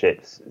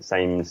relationships,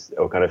 same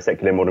or kind of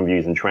secular modern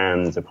views and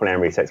trans or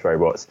polyamory, sex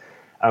robots.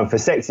 For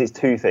sex, it's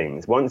two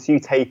things. Once you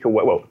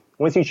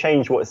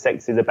change what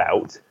sex is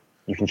about,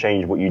 you can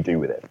change what you do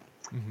with it.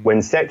 Mm-hmm.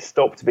 When sex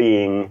stopped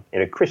being,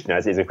 in a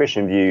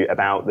Christian view,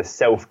 about the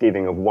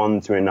self-giving of one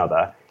to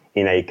another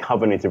in a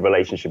covenanted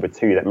relationship of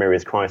two that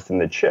mirrors Christ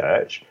and the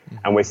church,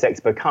 and where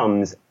sex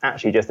becomes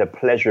actually just a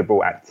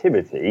pleasurable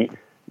activity,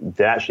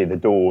 that actually the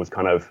doors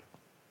kind of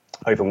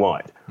open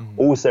wide. Mm-hmm.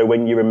 Also,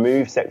 when you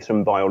remove sex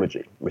from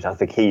biology, which that's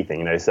the key thing,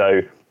 you know,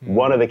 so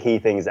one of the key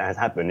things that has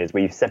happened is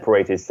we've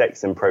separated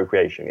sex and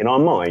procreation. In our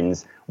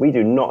minds, we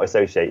do not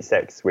associate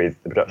sex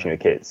with the production of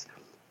kids.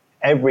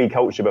 Every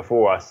culture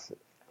before us,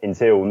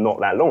 until not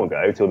that long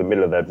ago, till the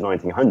middle of the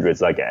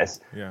 1900s, I guess,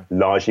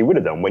 largely would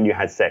have done. When you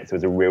had sex, it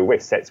was a real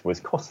risk. Sex was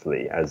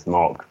costly, as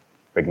Mark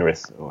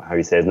Rignorous, or how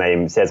he says his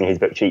name, says in his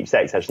book Cheap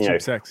Sex. Actually,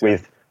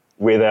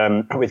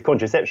 with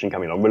contraception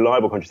coming on,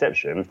 reliable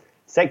contraception,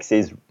 sex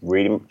is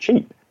really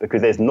cheap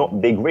because there's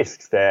not big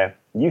risks there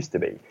used to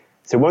be.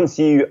 So once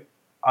you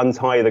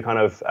untie the kind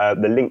of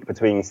the link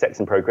between sex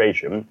and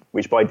procreation,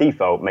 which by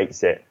default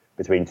makes it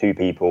between two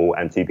people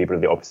and two people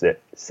of the opposite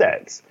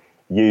sex,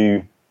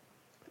 you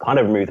kind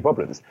of remove the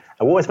problems.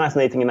 And what was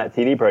fascinating in that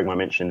TV program I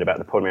mentioned about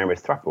the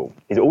polyamorous throuple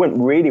is it all went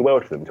really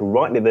well to them till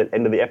right near the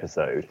end of the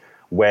episode,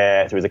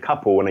 where there was a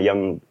couple and a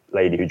young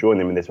lady who joined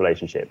them in this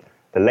relationship.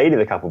 The lady of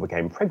the couple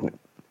became pregnant.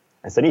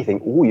 And so you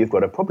think, oh, you've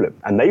got a problem.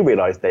 And they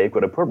realize they've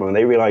got a problem. And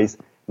they realize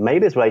maybe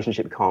this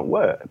relationship can't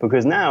work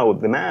because now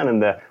the man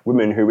and the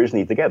woman who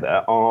originally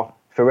together are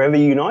forever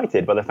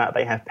united by the fact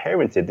they have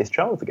parented this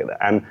child together.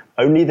 And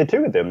only the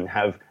two of them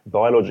have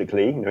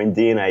biologically, you know, in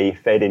DNA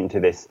fed into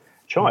this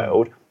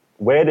child.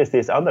 Where does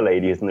this other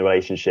lady who's in the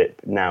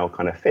relationship now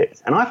kind of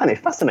fit? And I find it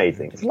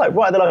fascinating. It's like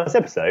right at the last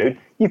episode,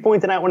 you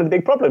pointed out one of the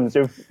big problems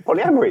of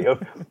polyamory,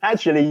 of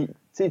actually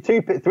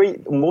three,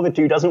 more than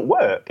two doesn't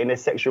work in a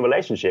sexual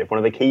relationship. One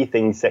of the key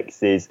things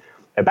sex is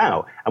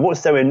about. And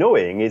what's so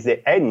annoying is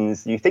it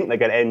ends, you think they're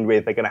going to end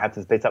with they're going to have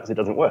to split up so it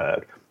doesn't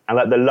work. And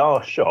like the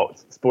last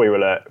shot, spoiler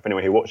alert for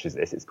anyone who watches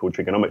this, it's called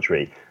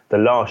Trigonometry. The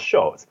last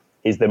shot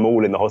is them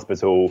all in the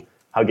hospital,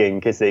 hugging,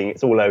 kissing,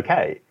 it's all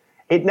okay.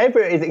 It never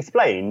is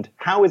explained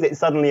how is it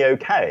suddenly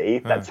okay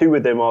that two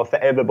of them are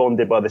forever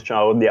bonded by this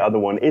child and the other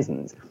one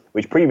isn't,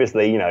 which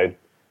previously, you know,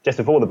 just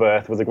before the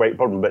birth was a great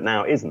problem, but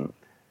now isn't.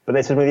 But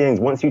there's so many things.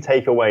 Once you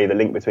take away the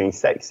link between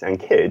sex and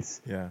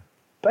kids,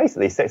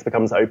 basically sex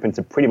becomes open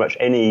to pretty much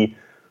any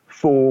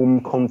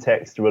form,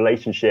 context,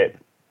 relationship,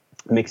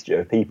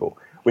 mixture of people,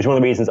 which is one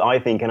of the reasons I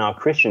think in our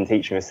Christian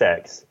teaching of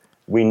sex,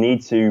 we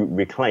need to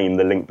reclaim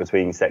the link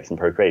between sex and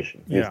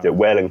procreation. You need to do it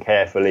well and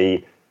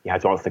carefully. You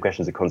have to answer the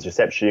questions of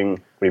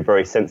contraception. We're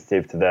very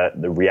sensitive to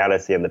the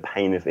reality and the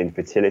pain of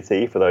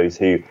infertility for those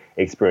who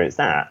experience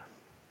that.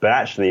 But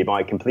actually,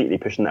 by completely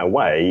pushing that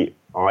away,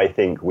 I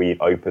think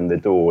we've opened the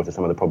door to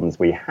some of the problems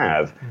we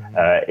have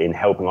in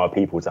helping our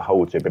people to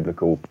hold to a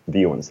biblical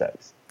view on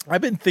sex.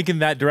 I've been thinking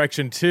that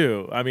direction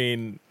too. I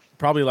mean,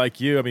 probably like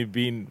you. I mean,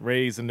 being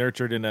raised and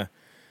nurtured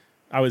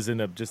I was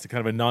in just a kind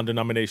of a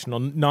non-denominational,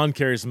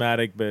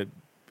 non-charismatic, but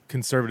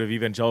conservative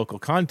evangelical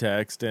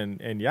context.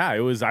 And yeah, it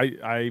was,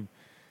 I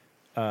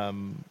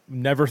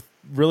never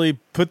really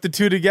put the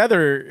two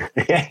together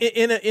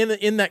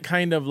in that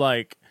kind of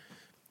like,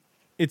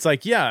 it's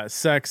like, yeah,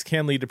 sex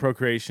can lead to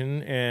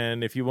procreation,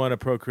 and if you want to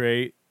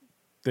procreate,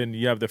 then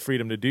you have the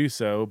freedom to do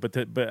so. But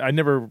I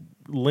never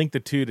linked the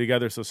two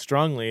together so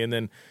strongly. And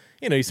then,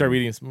 you know, you start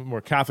reading some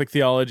more Catholic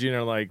theology, and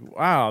you're like,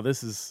 wow,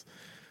 this is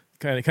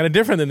kind of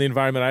different than the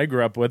environment I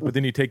grew up with. But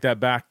then you take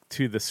that back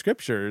to the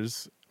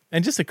scriptures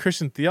and just a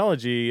Christian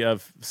theology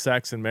of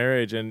sex and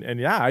marriage, and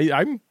yeah,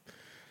 I'm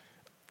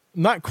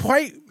not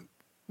quite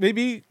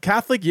maybe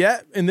Catholic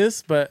yet in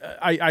this, but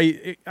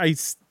I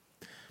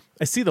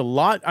see the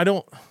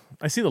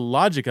I see the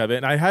logic of it,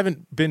 and I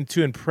haven't been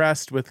too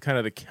impressed with kind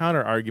of the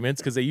counter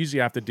arguments because they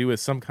usually have to do with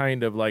some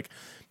kind of like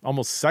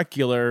almost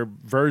secular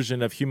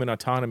version of human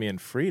autonomy and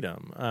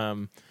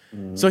freedom.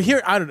 So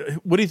here,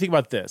 what do you think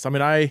about this? I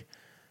mean,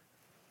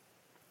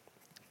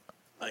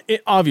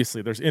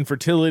 obviously there's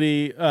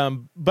infertility,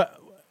 but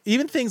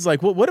even things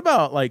like what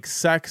about like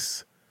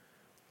sex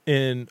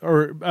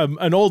or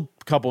an old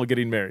couple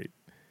getting married,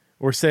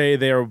 or say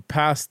they are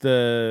past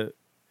the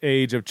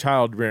age of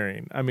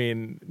childbearing. I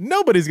mean,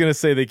 nobody's going to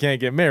say they can't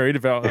get married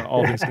if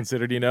all things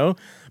considered,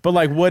 but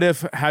like, what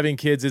if having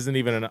kids isn't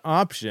even an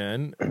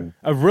option?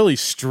 A really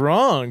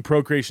strong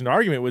procreation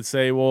argument would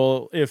say,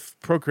 well, if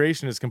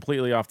procreation is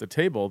completely off the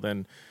table,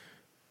 then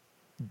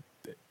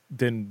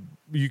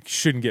you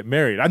shouldn't get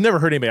married. I've never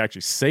heard anybody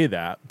actually say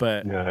that,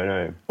 but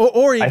no.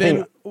 Or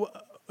even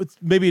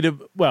maybe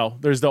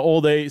there's the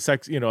old age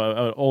sex, an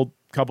old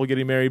couple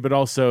getting married, but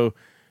also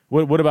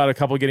what about a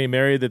couple getting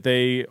married that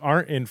they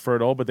aren't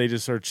infertile, but they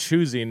just are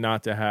choosing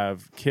not to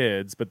have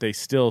kids, but they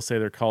still say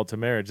they're called to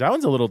marriage? That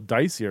one's a little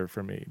dicier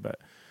for me, but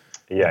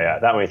yeah,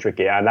 that one is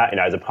tricky. And that,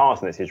 as a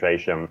parson in this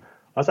situation,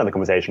 let's have the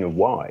conversation of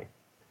why.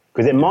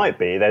 Because it might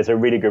be there's a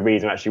really good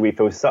reason. Actually, we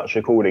feel such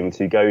a calling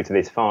to go to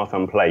this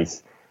far-flung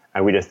place,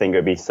 and we just think it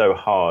would be so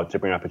hard to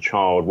bring up a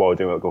child while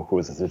doing what God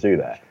calls us to do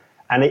there.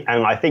 And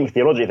I think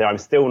theologically there, I'm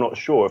still not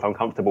sure if I'm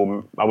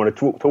comfortable. I want to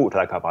talk to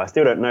that couple. I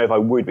still don't know if I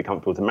would be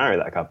comfortable to marry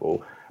that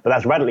couple. But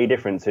that's radically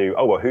different to,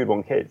 who'd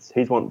want kids?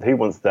 Who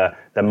wants the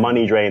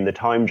money drain, the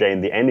time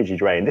drain, the energy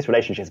drain? This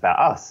relationship's about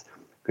us.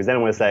 Because then I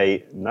want to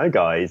say, no,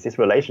 guys, this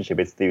relationship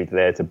is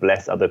there to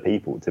bless other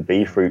people, to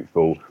be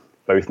fruitful,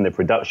 both in the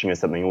production of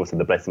something, also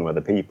the blessing of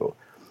other people.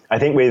 I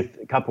think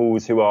with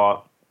couples who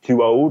are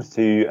too old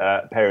to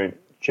parent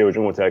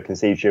children or to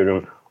conceive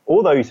children,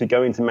 or those who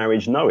go into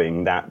marriage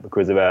knowing that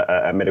because of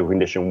a medical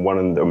condition,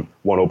 one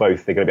or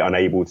both, they're going to be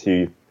unable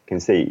to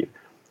conceive.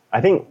 I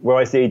think where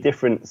I see a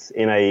difference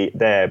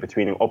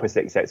between an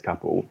opposite sex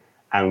couple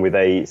and with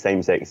a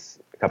same-sex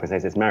couple,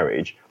 same-sex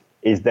marriage,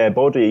 is their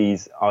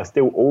bodies are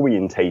still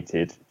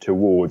orientated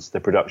towards the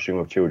production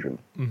of children.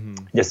 Mm-hmm.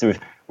 Just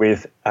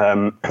with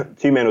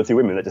two men or two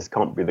women, that just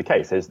can't be the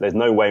case. There's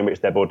no way in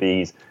which their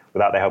bodies,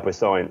 without the help of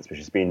science, which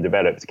has been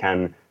developed,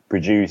 can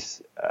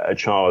produce a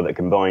child that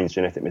combines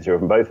genetic material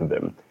from both of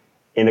them.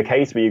 In a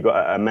case where you've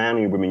got a man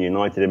and a woman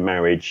united in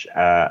marriage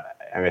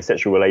and a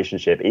sexual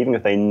relationship, even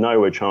if they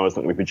know a child's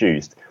not going to be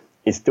produced,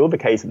 it's still the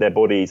case that their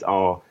bodies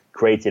are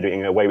created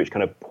in a way which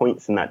kind of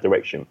points in that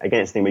direction.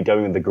 Again, it's we're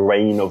going with the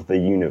grain of the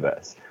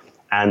universe.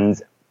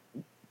 And,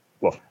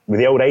 with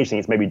the old age thing,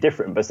 it's maybe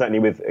different, but certainly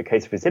with a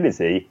case of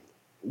fertility,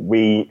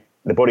 the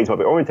bodies might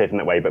be orientated in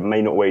that way, but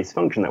may not always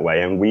function that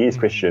way. And we as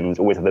Christians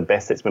always have the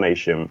best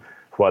explanation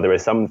for why there are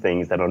some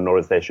things that are not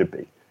as they should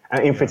be.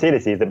 And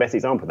infertility is the best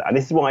example of that. And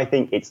this is why I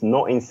think it's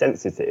not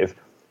insensitive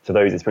to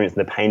those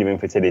experiencing the pain of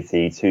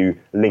infertility to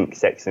link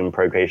sex and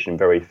procreation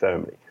very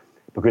firmly.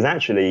 Because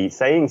actually,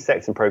 saying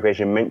sex and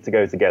procreation are meant to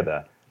go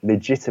together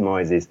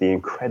legitimizes the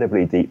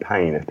incredibly deep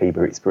pain of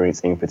people who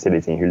experience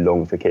infertility and who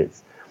long for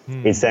kids.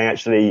 It's saying,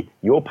 actually,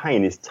 your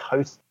pain is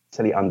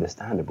totally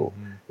understandable.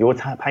 Your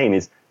pain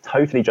is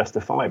totally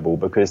justifiable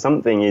because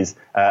something is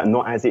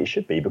not as it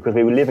should be, because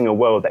we live in a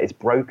world that is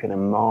broken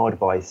and marred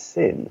by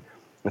sin.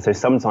 And so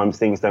sometimes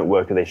things don't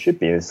work as they should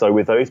be. And so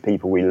with those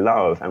people we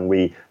love and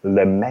we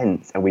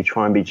lament and we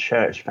try and be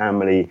church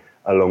family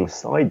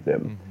alongside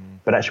them. Mm-hmm.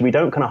 But actually we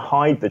don't kind of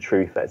hide the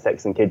truth that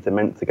sex and kids are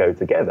meant to go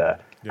together.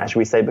 Yeah.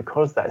 Actually we say,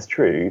 because that's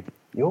true,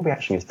 your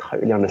reaction is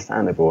totally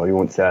understandable. We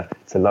want to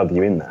love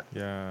you in that.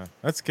 Yeah,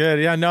 that's good.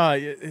 Yeah, no,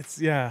 I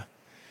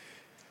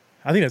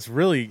think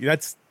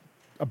that's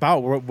about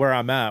where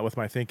I'm at with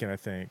my thinking. I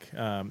think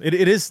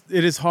it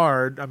is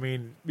hard. I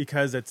mean,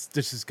 because this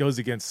just goes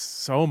against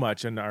so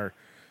much in our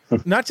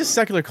not just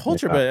secular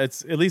culture, but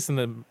it's at least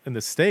in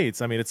the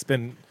States. I mean, it's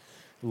been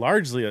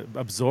largely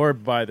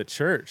absorbed by the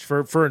church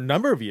for a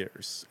number of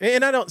years,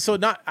 and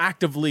not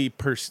actively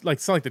it's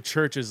not like the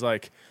church is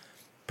like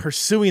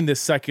pursuing this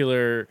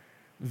secular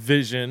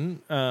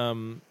vision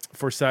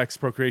for sex,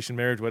 procreation,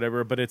 marriage,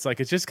 whatever, but it's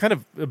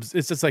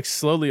just like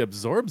slowly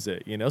absorbs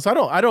it,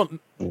 So I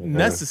don't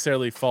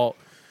necessarily fault,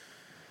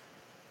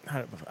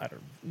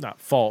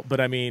 but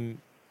I mean,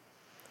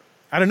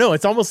 I don't know.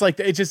 It's almost like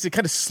it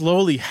kind of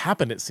slowly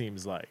happened. It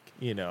seems like,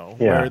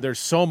 where there's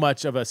so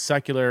much of a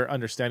secular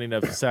understanding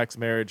of sex,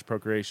 marriage,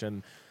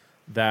 procreation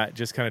that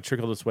just kind of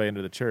trickled its way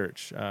into the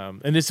church.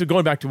 And this is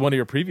going back to one of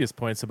your previous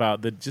points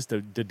about the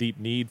deep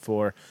need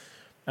for,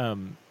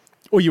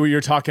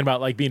 you're talking about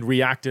like being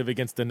reactive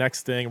against the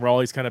next thing. We're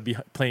always kind of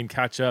playing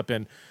catch up.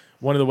 And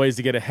one of the ways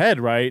to get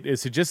ahead, right,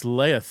 is to just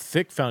lay a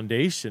thick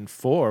foundation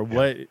for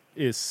what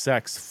is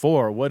sex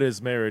for, what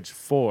is marriage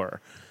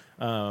for.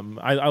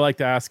 I like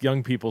to ask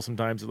young people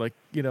sometimes, like,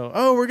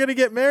 we're going to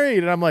get married.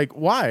 And I'm like,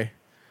 why?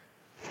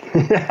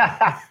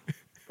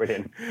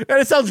 Brilliant. And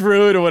it sounds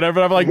rude or whatever.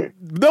 But I'm like,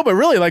 no, but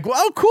really, like,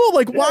 oh, cool.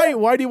 Like,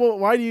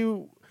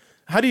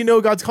 how do you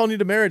know God's calling you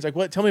to marriage? Like,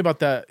 what? Tell me about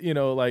that,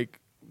 like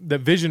the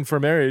vision for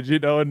marriage,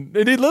 and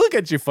they look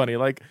at you funny.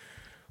 Like,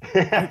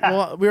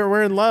 well,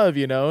 we're in love,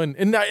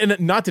 and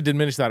not to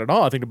diminish that at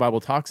all. I think the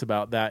Bible talks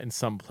about that in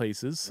some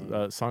places,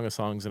 Song of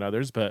Songs and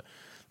others, but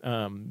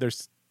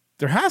there's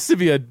there has to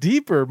be a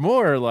deeper,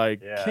 more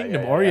like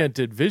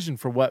kingdom-oriented vision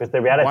for what. Because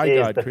the reality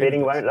is, the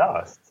feeling won't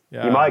last.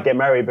 Yeah. You might get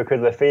married because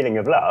of the feeling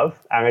of love,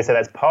 and I say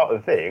that's part of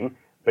the thing.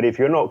 But if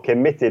you're not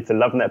committed to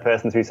loving that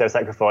person through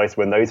self-sacrifice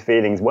when those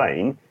feelings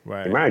wane,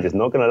 your marriage is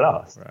not going to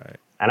last. Right.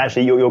 And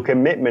actually, your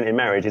commitment in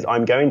marriage is,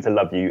 I'm going to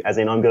love you, as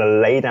in I'm going to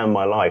lay down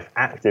my life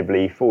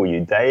actively for you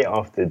day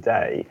after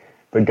day,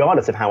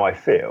 regardless of how I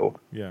feel.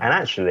 Yeah. And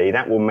actually,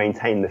 that will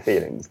maintain the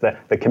feelings.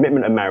 The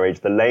commitment of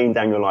marriage, the laying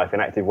down your life in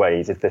active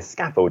ways, is the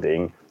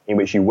scaffolding in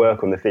which you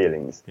work on the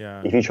feelings.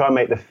 Yeah. If you try and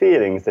make the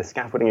feelings the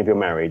scaffolding of your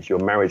marriage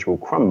will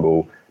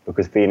crumble,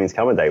 because feelings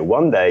come a day.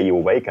 One day you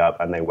will wake up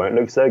and they won't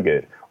look so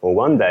good. Or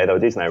one day they'll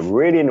do something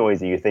really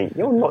noisy. You think,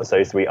 you're not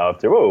so sweet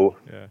after all.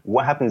 Yeah.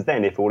 What happens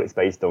then if all it's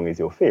based on is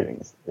your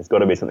feelings? There's got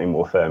to be something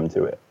more firm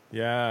to it.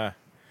 Yeah.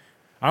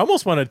 I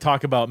almost want to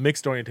talk about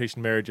mixed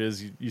orientation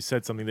marriages. You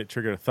said something that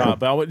triggered a thought,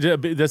 but I would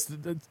just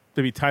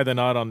maybe tie the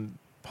knot on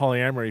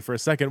polyamory for a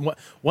second.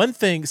 One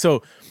thing,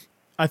 so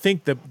I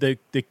think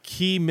the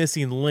key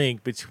missing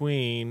link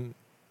between,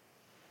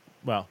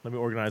 well, let me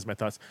organize my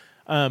thoughts.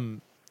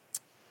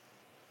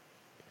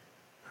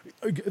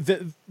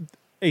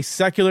 A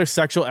secular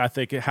sexual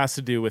ethic, it has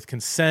to do with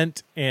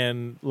consent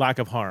and lack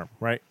of harm,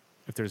 right?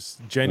 If there's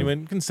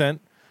genuine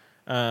consent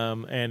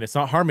and it's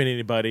not harming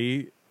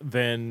anybody,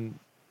 then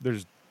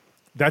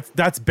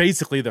that's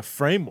basically the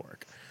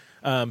framework.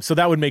 So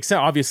that would make sense.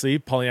 Obviously,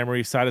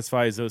 polyamory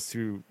satisfies those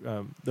two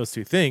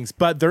things.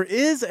 But there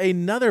is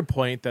another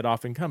point that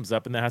often comes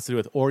up, and that has to do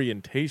with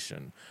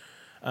orientation.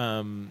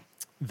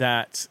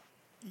 That,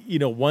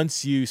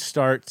 once you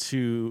start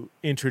to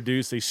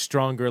introduce a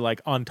stronger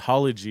like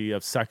ontology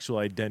of sexual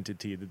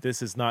identity, that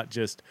this is not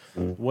just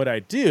what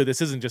I do,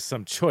 this isn't just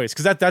some choice,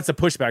 because that's a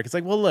pushback. It's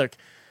like, well, look,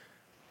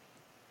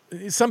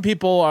 some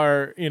people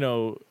are,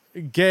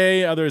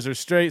 gay, others are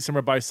straight, some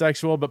are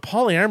bisexual, but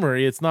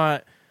polyamory, it's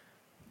not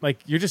like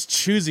you're just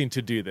choosing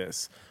to do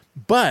this.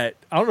 But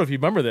I don't know if you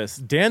remember this,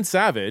 Dan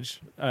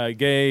Savage,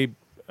 gay,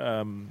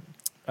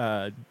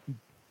 what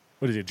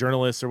is he,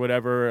 journalist or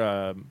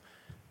whatever,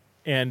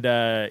 and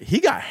he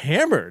got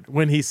hammered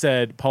when he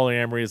said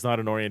polyamory is not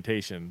an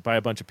orientation by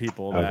a bunch of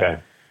people.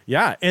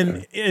 Yeah,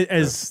 and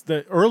as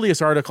the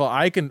earliest article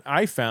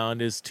I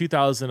found is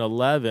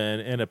 2011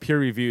 in a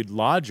peer-reviewed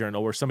law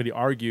journal where somebody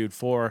argued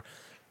for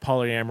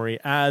polyamory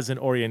as an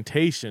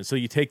orientation. So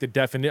you take the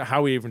definition,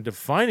 how we even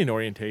define an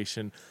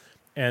orientation,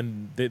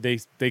 and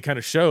they kind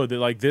of show that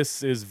like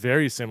this is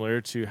very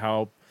similar to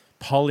how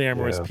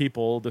polyamorous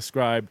people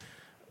describe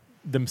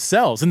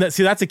themselves. And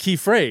that's a key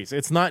phrase.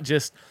 It's not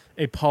just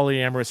a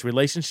polyamorous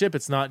relationship.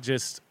 It's not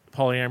just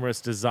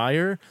polyamorous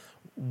desire.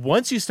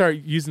 Once you start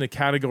using the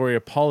category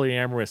of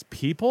polyamorous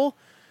people,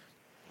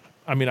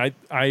 I mean,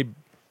 I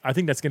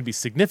think that's going to be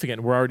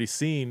significant. We're already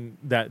seeing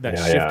that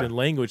shift in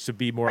language to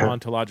be more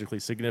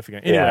ontologically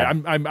significant. Anyway,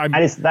 and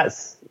have you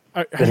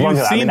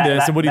seen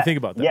this, and what do you think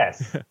about that?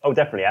 Yes,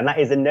 definitely, and that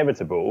is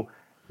inevitable,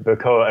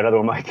 because another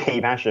one of my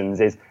key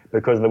passions is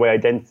because of the way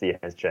identity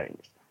has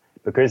changed.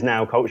 Because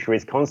now culture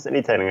is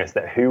constantly telling us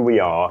that who we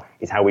are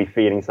is how we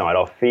feel inside.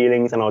 Our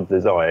feelings and our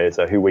desires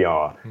are who we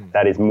are.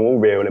 That is more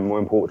real and more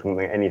important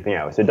than anything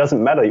else. So it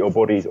doesn't matter that your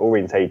body is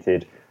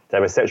orientated to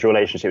have a sexual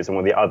relationship with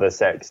someone of the other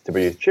sex to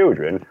produce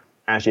children.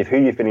 Actually, if who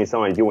you feel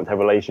inside, you want to have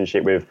a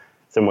relationship with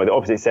someone of the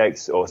opposite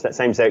sex or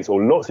same sex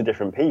or lots of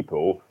different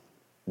people,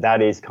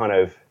 that is kind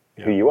of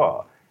who you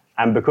are.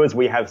 And because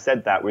we have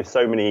said that with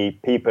so many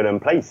people and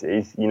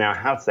places, you now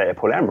have to say a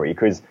polyamory,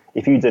 because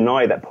if you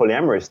deny that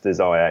polyamorous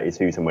desire is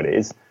who someone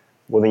is,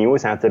 well, then you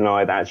also have to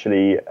deny that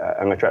actually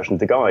an attraction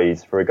to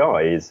guys for a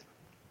guy is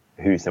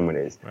who someone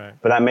is. Right.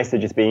 But that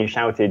message is being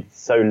shouted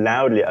so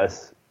loudly at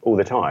us all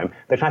the time.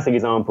 The classic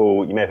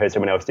example, you may have heard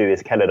someone else do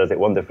this, Keller does it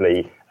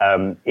wonderfully,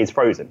 is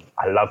Frozen.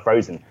 I love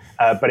Frozen.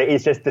 But it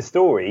is just the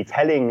story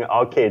telling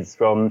our kids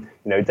from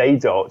day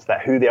dot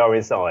that who they are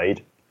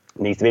inside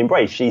needs to be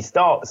embraced. She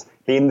starts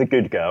being the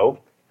good girl,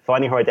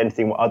 finding her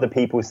identity in what other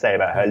people say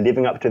about her,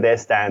 living up to their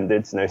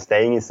standards,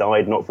 staying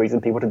inside, not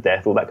freezing people to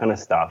death, all that kind of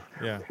stuff.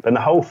 Yeah. But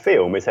the whole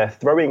film is her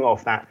throwing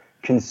off that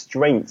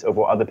constraint of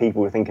what other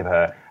people would think of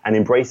her and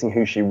embracing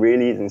who she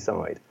really is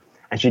inside.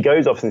 And she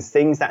goes off and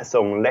sings that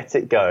song, Let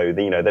It Go,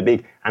 the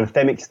big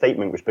anthemic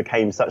statement which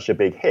became such a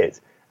big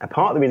hit. And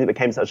part of the reason it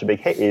became such a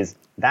big hit is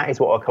that is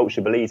what our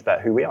culture believes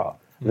about who we are.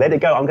 Let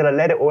it go. I'm going to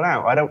let it all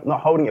out. I'm not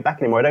holding it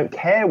back anymore. I don't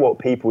care what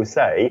people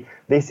say.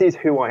 This is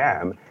who I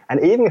am. And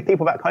even if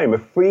people back home are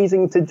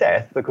freezing to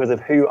death because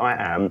of who I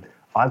am,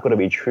 I've got to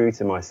be true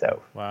to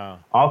myself. Wow.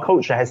 Our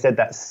culture has said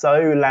that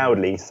so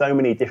loudly, so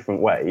many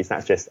different ways.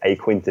 That's just a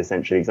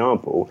quintessential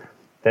example.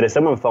 That if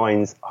someone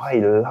finds, I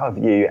love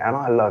you and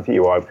I love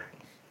you, or I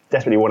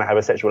desperately want to have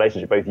a sexual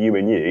relationship, both you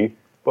and you,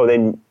 well,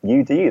 then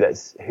you do you.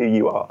 That's who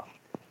you are.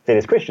 Then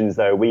as Christians,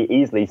 though, we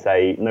easily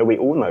say, no, we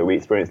all know we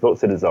experience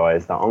lots of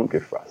desires that aren't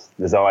good for us.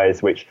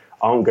 Desires which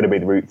aren't going to be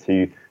the route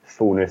to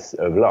fullness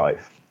of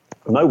life.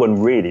 no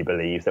one really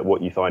believes that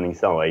what you find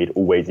inside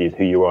always is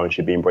who you are and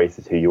should be embraced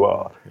as who you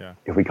are. Yeah.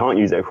 If we can't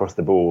use it across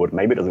the board,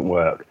 maybe it doesn't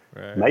work.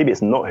 Right. Maybe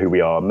it's not who we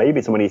are.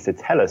 Maybe someone needs to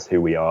tell us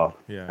who we are.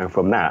 Yeah. And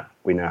from that,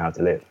 we know how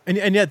to live.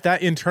 And yet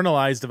that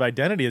internalized of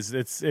identity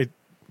it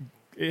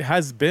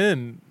has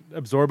been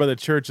absorbed by the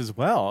church as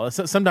well.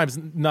 Sometimes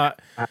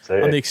not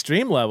Absolutely. on the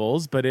extreme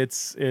levels, but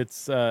it's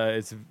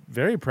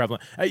very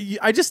prevalent.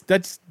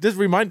 This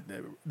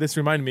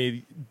reminded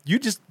me.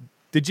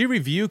 Did you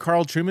review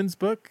Carl Trueman's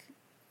book?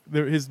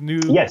 His new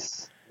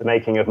Yes, The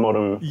Making of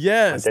Modern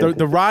Identity.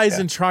 the rise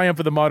and triumph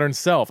of the modern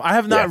self. I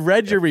have not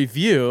read your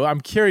review. I'm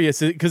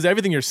curious because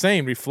everything you're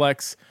saying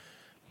reflects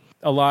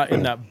a lot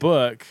in that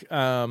book.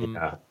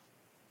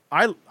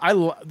 I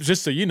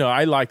just so you know,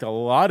 I liked a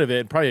lot of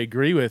it and probably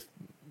agree with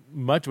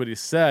much what he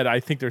said. I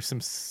think there's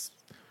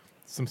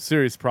some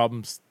serious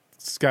problems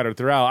scattered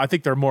throughout. I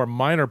think there are more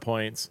minor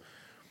points.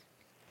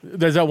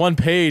 There's that one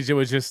page, it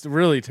was just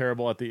really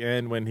terrible at the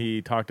end when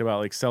he talked about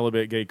like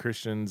celibate gay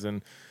Christians,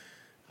 and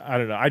I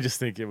don't know. I just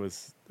think it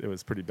was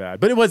pretty bad.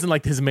 But it wasn't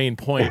like his main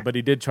point, but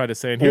he did try to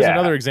say, and here's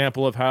another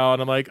example of how,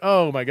 and I'm like,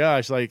 oh my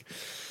gosh, like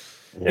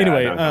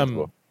anyway,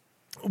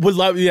 would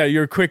love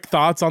your quick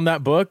thoughts on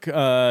that book.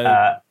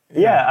 I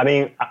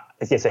mean,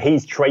 so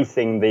he's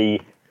tracing the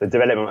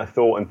development of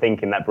thought and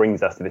thinking that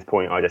brings us to this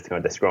point I just kind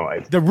of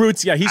described. The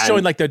roots, he's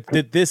showing like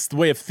this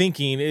way of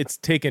thinking, it's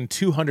taken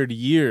 200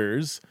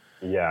 years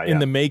in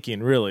the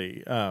making,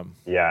 really.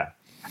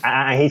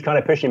 And he's kind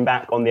of pushing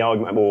back on the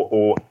argument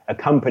or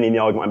accompanying the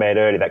argument I made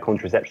earlier that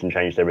contraception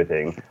changed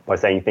everything by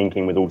saying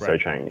thinking was also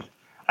changed.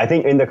 I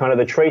think in the kind of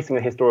the tracing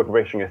of historical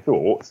progression of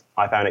thoughts,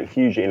 I found it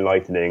hugely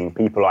enlightening.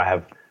 People I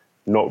have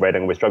not read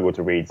and would struggle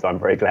to read, so I'm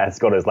very glad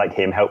scholars like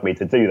him helped me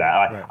to do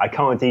that. I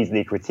can't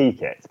easily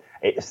critique it.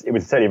 It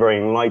was certainly very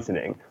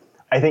enlightening.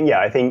 I think,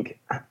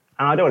 and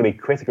I don't want to be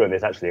critical of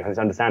this actually, because it's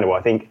understandable.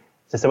 I think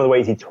so some of the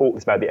ways he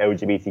talks about the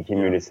LGBT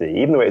community,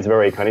 even though it's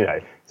very kind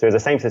of, so as a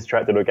same-sex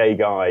attracted or gay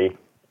guy,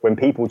 when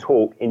people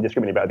talk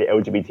indiscriminately about the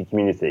LGBT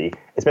community,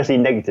 especially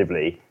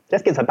negatively,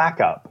 just gets a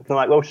backup. It's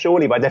like, well,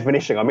 surely by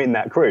definition, I'm in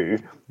that crew,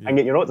 and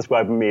yet you're not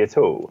describing me at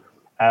all.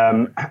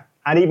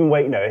 And even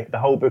the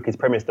whole book is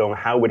premised on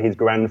how would his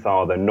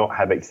grandfather not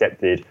have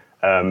accepted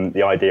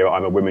the idea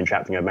I'm a woman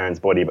trapped in a man's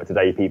body, but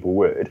today people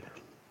would.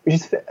 Which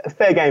is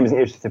fair game is an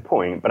interesting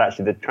point, but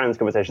actually the trans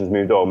conversation's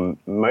moved on.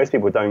 Most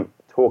people don't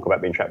talk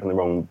about being trapped in the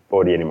wrong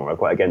body anymore. I'm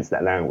quite against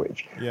that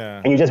language. Yeah.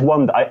 And you just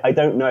wonder, I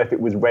don't know if it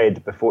was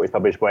read before it's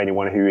published by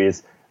anyone who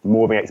is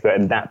more of an expert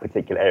in that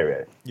particular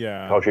area.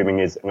 Yeah. Carl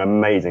Trueman is an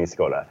amazing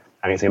scholar,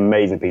 and it's an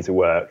amazing piece of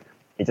work.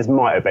 It just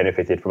might have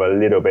benefited from a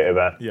little bit of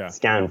a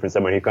scan from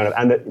someone who kind of,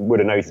 and that would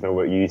have noticed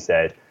what you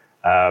said.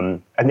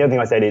 And the other thing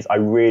I said is I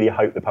really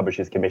hope the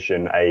publishers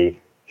commission a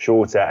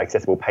shorter,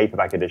 accessible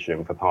paperback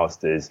edition for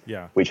pastors,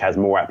 which has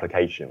more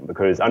application,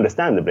 because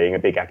understandably, in a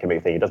big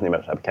academic thing, it doesn't need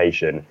much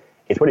application.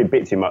 It's probably a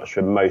bit too much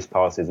for most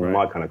pastors in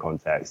my kind of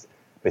context.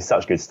 But it's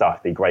such good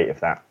stuff. It'd be great if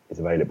that is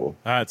available.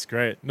 That's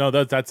great. No,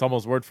 that's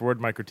almost word for word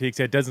my critiques.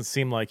 It doesn't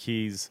seem like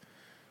he's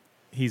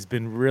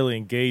been really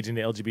engaged in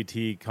the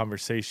LGBT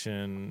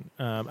conversation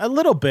a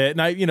little bit.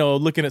 And I,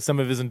 looking at some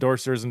of his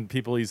endorsers and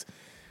people he's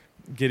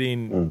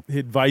getting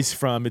advice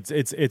from,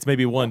 it's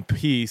maybe one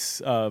piece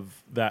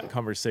of that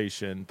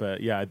conversation.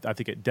 But yeah, I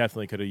think it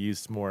definitely could have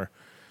used more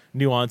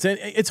nuance. And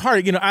it's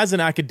hard, as an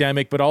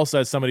academic, but also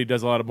as somebody who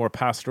does a lot of more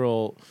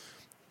pastoral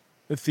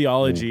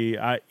theology.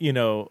 I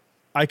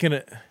kind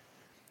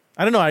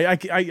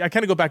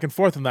of go back and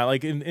forth on that.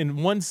 Like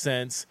in one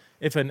sense,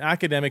 if an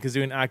academic is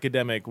doing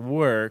academic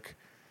work,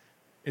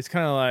 it's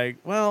kind of like,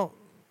 well,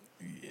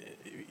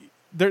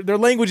 their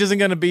language isn't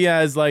going to be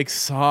as like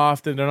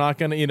soft, and they're not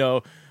going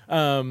to,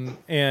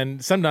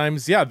 and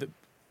sometimes,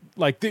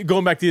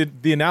 going back to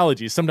the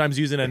analogies, sometimes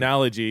using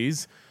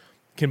analogies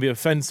can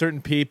offend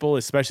certain people,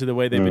 especially the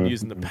way they've been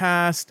used in the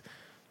past.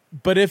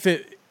 But if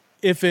it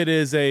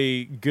is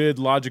a good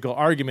logical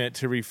argument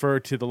to refer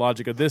to the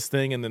logic of this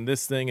thing and then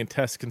this thing and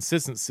test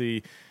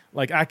consistency,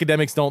 like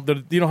academics you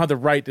don't have the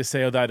right to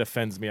say, oh, that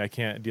offends me, I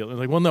can't deal. It's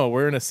like, well, no,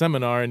 we're in a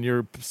seminar and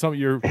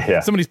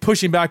somebody's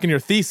pushing back in your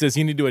thesis.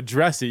 You need to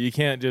address it. You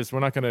can't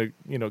we're not going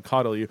to,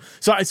 coddle you.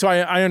 So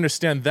I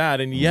understand that.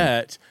 And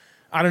yet,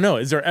 I don't know,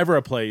 is there ever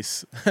a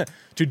place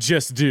to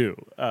just do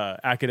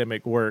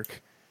academic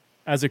work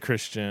as a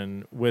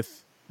Christian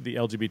with the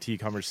LGBT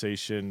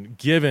conversation,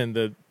 given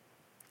the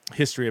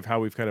history of how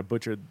we've kind of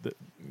butchered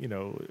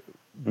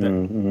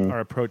our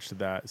approach to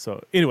that.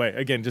 So anyway,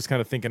 again, just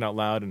kind of thinking out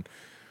loud and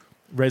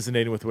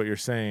resonating with what you're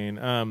saying.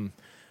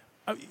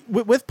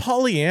 With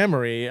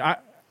polyamory,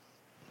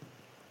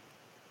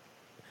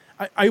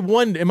 I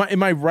wonder,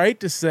 am I right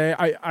to say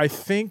I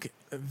think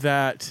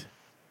that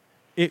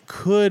it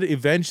could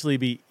eventually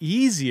be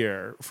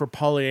easier for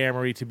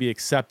polyamory to be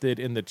accepted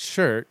in the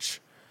church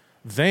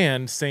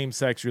than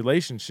same-sex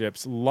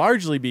relationships,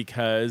 largely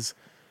because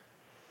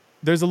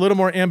there's a little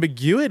more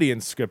ambiguity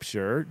in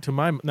Scripture. So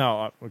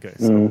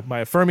my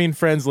affirming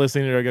friends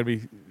listening are going to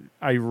be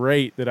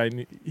irate that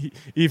I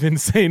even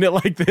saying it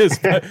like this,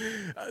 but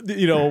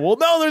well,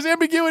 no, there's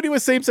ambiguity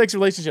with same-sex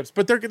relationships,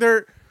 but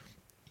they're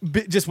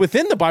just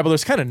within the Bible,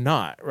 there's kind of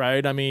not,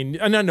 right? I mean,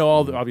 and I know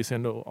obviously I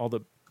know all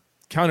the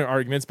counter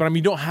arguments, but I mean,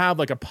 you don't have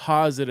like a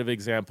positive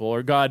example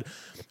or God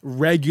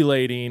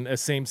regulating a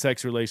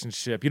same-sex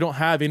relationship. You don't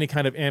have any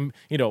kind of,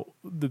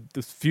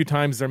 the few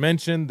times they're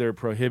mentioned, they're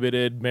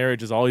prohibited.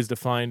 Marriage is always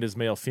defined as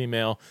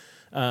male-female.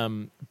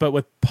 But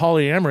with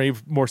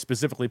polyamory, more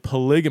specifically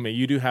polygamy,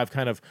 you do have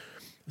kind of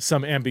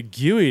some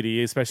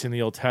ambiguity, especially in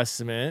the Old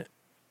Testament,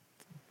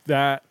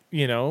 that,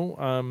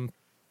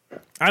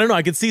 I don't know.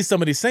 I could see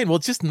somebody saying, well,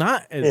 it's just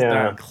not as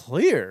that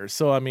clear.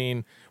 So, I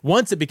mean,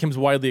 once it becomes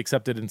widely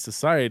accepted in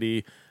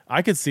society,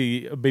 I could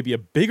see maybe a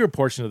bigger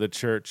portion of the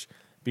church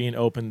being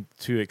open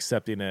to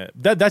accepting it.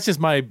 That's just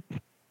my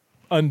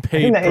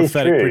unpaid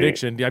prophetic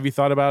prediction. Have you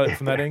thought about it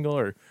from that angle?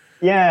 Or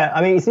Yeah,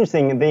 I mean, it's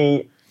interesting.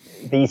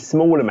 The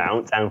small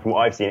amount, and from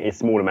what I've seen, it's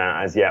small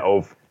amount as yet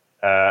of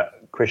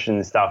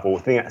Christian stuff or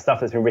stuff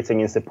that's been written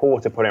in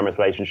support of polyamorous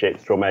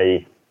relationships from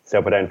a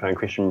self-identifying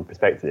Christian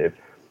perspective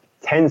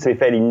tends to be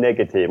fairly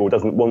negative or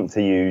doesn't want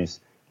to use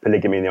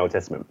polygamy in the Old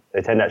Testament.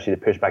 They tend actually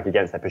to push back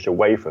against that, push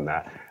away from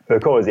that,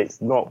 because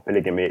it's not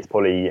polygamy, it's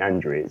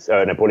polyandry, it's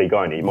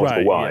polygyny,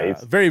 multiple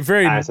wives. Yeah. Very,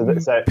 very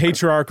so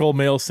patriarchal,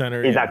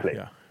 male-centered. Exactly.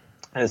 Yeah.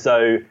 And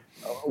so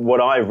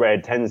what I've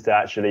read tends to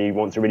actually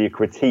want to really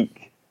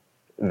critique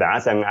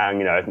that, and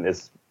I think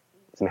there's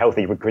some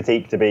healthy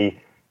critique to be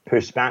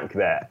pushed back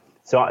there.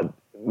 So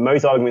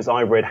most arguments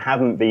I've read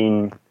haven't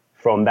been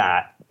from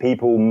that.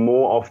 People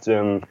more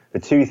often, the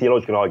two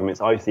theological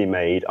arguments I've seen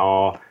made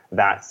are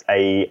that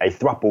a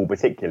throuple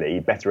particularly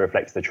better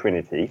reflects the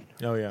Trinity.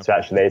 Oh, yeah. So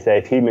actually they say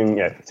if human,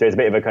 so it's a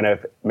bit of a kind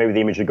of, maybe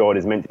the image of God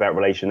is meant about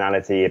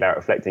relationality, about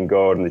reflecting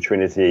God and the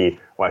Trinity,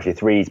 well actually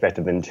 3 is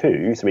better than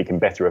 2, so we can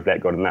better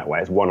reflect God in that way.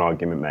 It's one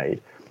argument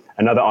made.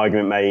 Another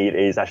argument made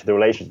is actually the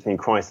relationship between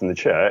Christ and the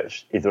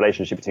church is the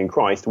relationship between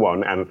Christ,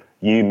 one, and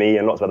you, me,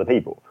 and lots of other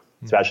people.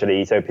 So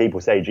actually, so people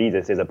say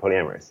Jesus is a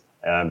polyamorous.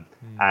 And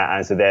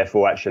so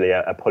therefore, actually,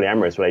 a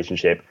polyamorous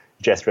relationship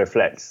just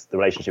reflects the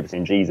relationship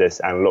between Jesus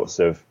and lots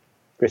of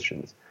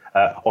Christians.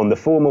 On the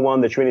former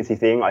one, the Trinity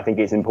thing, I think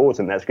it's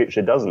important that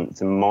Scripture doesn't,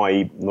 to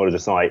my knowledge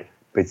of sight,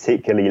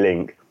 particularly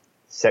link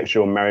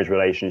sexual marriage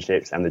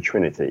relationships and the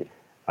Trinity.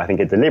 I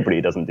think it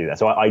deliberately doesn't do that.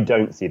 So I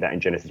don't see that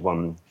in Genesis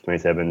 1,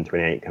 27,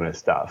 28 kind of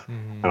stuff.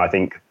 And I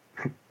think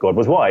God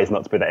was wise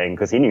not to put that in,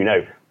 because he knew,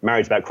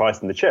 marriage is about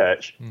Christ and the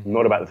church,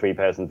 not about the 3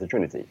 persons of the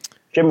Trinity.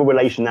 General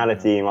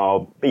relationality in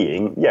our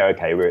being,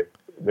 we're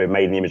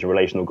made in the image of a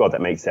relational God,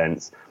 that makes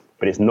sense.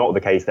 But it's not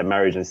the case that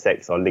marriage and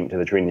sex are linked to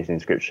the Trinity in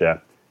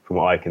Scripture, from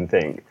what I can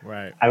think.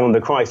 Right. And on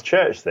the Christ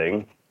church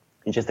thing,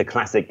 it's just a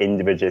classic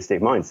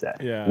individualistic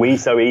mindset. Yeah. We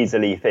so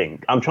easily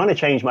think. I'm trying to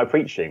change my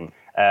preaching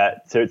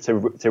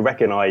to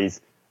recognise,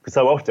 because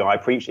so often I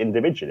preach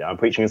individually. I'm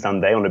preaching on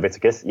Sunday on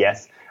Leviticus,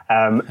 yes.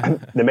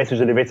 The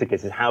message of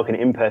Leviticus is how can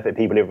imperfect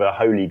people live with a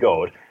holy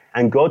God?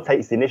 And God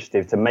takes the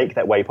initiative to make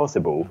that way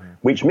possible,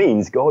 which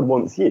means God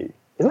wants you.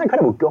 Isn't that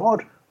incredible?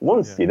 God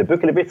wants you. The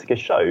book of Leviticus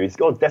shows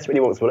God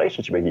desperately wants a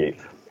relationship with you.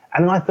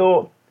 And I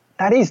thought,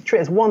 that is true.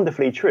 It's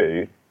wonderfully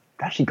true.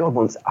 But actually, God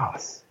wants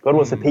us. God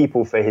wants the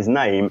people for his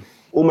name.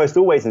 Almost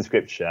always in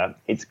Scripture,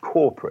 it's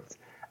corporate.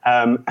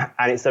 And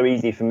it's so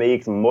easy for me,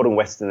 because I'm a modern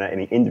Westerner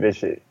in an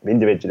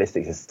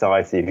individualistic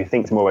society who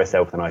thinks more of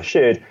myself than I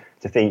should,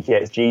 to think,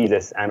 it's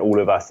Jesus and all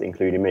of us,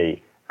 including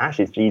me.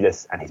 Actually, it's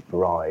Jesus and his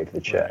bride, the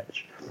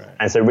church. Right.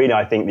 And so really,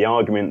 I think the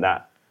argument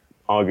that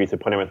argues for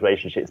polyamorous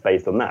relationships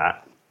based on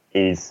that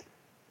is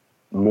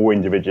more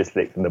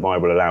individualistic than the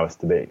Bible allows us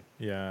to be.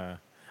 Yeah.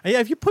 And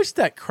if you push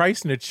that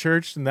Christ and the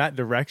church in that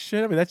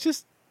direction, I mean, it's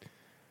just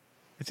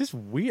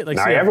weird. Like,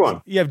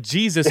 everyone. You have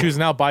Jesus, who's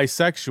now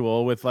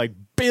bisexual with like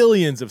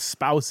billions of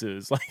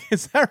spouses. Like,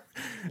 is that?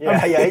 He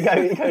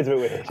goes a bit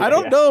weird. I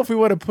don't know if we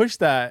want to push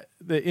the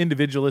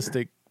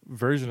individualistic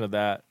version of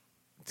that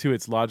to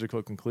its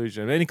logical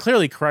conclusion. And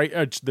clearly,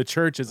 the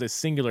church is a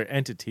singular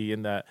entity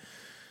in that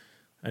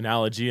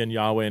analogy, and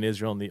Yahweh and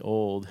Israel in the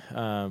Old.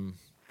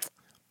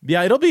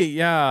 It'll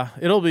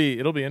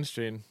be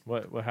interesting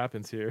what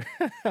happens here.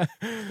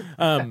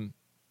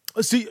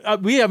 So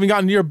we haven't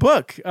gotten to your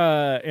book,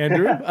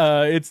 Andrew.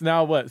 It's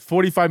now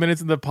 45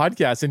 minutes into the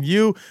podcast, and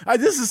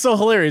this is so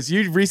hilarious.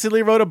 You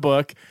recently wrote a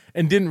book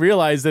and didn't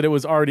realize that it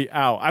was already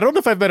out. I don't know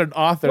if I've met an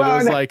author that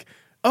was like,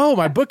 "Oh,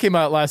 my book came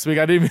out last week.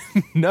 I didn't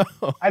even know."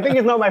 I think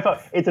it's not my fault.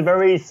 It's a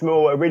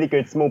really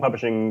good small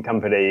publishing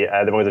company.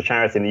 There was a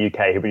charity in the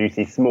UK who produced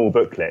these small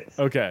booklets.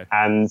 Okay.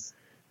 And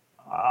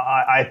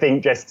I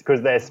think just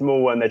because they're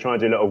small and they're trying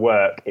to do a lot of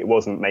work, it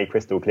wasn't made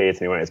crystal clear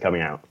to me when it was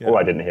coming out. Yeah. Or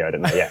I didn't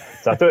know. Yeah.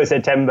 So I thought it was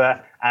September,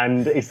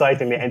 and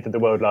excitingly entered the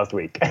world last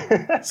week.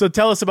 So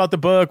tell us about the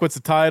book. What's the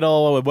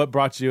title? What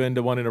brought you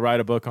into wanting to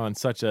write a book on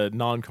such a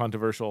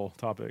non-controversial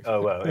topic?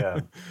 Oh, well, yeah.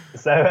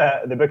 So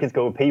the book is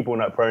called People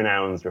Not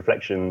Pronouns,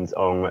 Reflections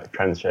on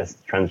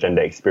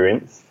Transgender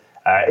Experience.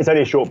 It's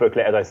only a short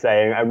booklet, as I was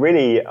saying. And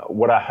really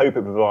what I hope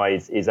it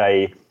provides is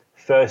a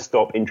first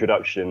stop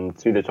introduction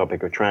to the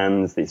topic of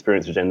trans, the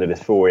experience of gender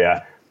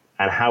dysphoria,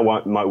 and how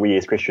might we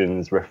as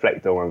Christians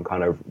reflect on and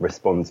kind of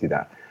respond to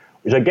that,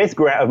 which I guess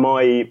grew out of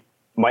my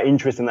my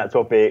interest in that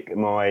topic,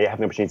 my having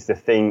the opportunity to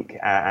think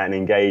and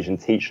engage and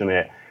teach on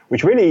it,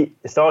 which really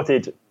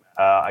started,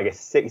 I guess,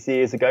 6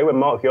 years ago when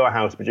Mark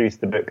Yarhouse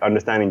produced the book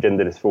Understanding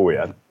Gender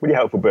Dysphoria. Really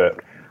helpful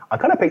book. I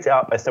kind of picked it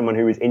up as someone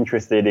who was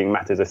interested in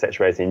matters of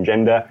sexuality and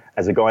gender,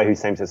 as a guy who's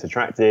same-sex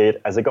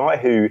attracted, as a guy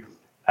who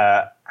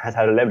has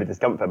had a level of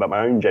discomfort about my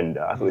own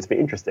gender. I thought it was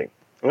pretty interesting.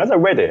 And as I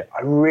read it,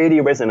 I really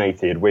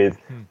resonated with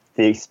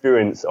the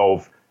experience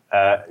of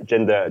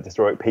gender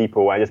dysphoric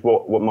people and just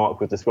what Mark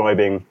was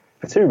describing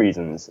for two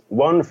reasons.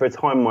 One, for a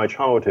time in my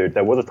childhood,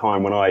 there was a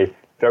time when I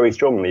very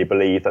strongly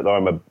believed that though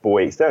I'm a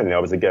boy externally, I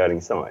was a girl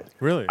inside.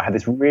 Really? I had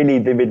this really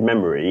vivid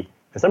memory,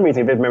 for some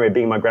reason, a vivid memory of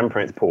being in my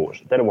grandparents'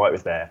 porch. I don't know why it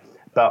was there,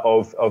 but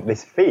of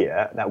this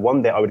fear that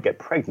one day I would get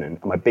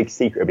pregnant and my big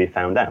secret would be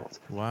found out.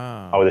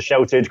 Wow. I was a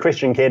sheltered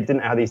Christian kid, didn't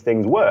know how these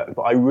things work,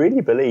 but I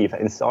really believed that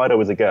inside I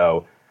was a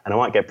girl and I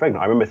might get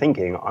pregnant. I remember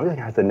thinking, I'm going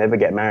to have to never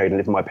get married and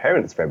live with my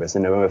parents forever so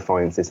no one ever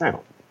finds this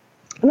out.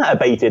 And that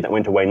abated, that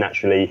went away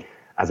naturally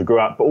as I grew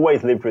up, but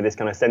always lived with this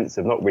kind of sense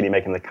of not really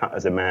making the cut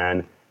as a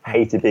man,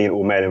 hated being in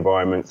all male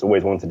environments,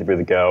 always wanted to be with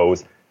the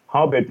girls,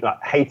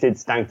 hated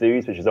stag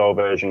do's, which is our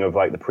version of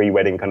like the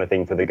pre-wedding kind of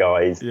thing for the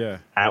guys. Yeah.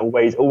 And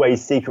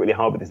always secretly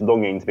harbored this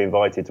longing to be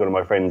invited to one of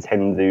my friends'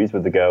 hen do's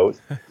with the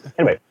girls.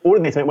 Anyway, all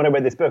of this meant when I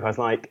read this book, I was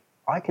like,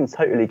 I can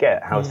totally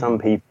get how some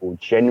people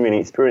genuinely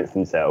experience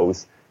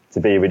themselves to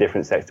be of a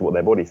different sex to what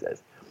their body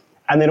says.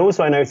 And then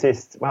also I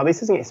noticed, wow,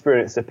 this is an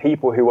experience of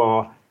people who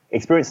are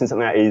experiencing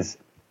something that is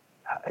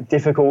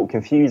difficult,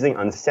 confusing,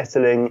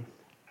 unsettling,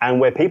 and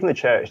where people in the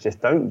church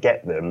just don't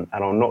get them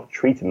and are not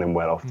treating them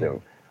well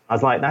often. I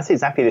was like, that's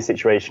exactly the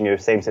situation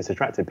of same-sex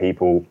attracted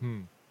people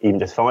even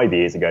just 5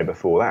 years ago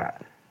before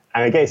that.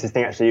 And again, it's this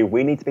thing, actually,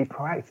 we need to be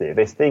proactive.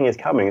 This thing is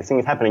coming, this thing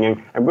is happening,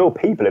 and real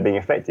people are being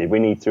affected. We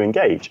need to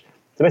engage.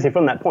 So basically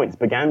from that point,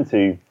 began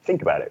to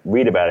think about it,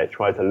 read about it,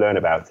 try to learn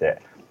about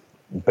it.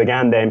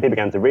 People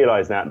began to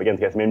realise that, began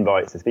to get some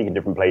invites to speak in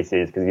different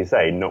places, because as you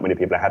say, not many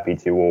people are happy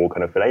to or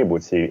kind of feel able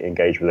to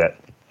engage with it.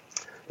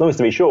 Long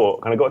story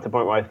short, kind of got to the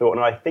point where I thought,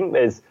 and I think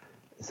there's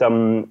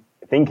some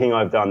thinking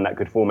I've done that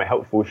could form a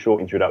helpful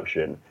short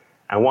introduction.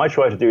 And what I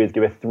try to do is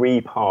give a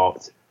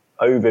 3-part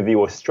overview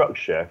or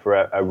structure for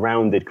a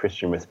rounded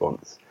Christian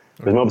response.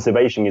 Because my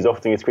observation is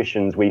often as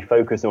Christians, we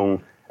focus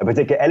on a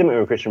particular element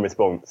of a Christian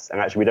response, and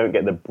actually we don't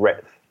get the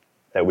breadth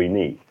that we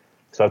need.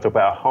 So I've talked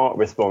about a heart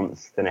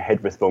response, then a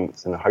head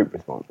response, and a hope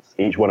response,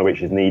 each one of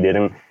which is needed,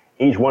 and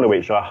each one of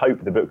which I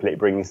hope the booklet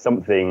brings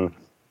something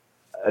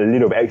a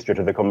little bit extra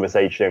to the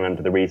conversation and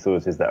to the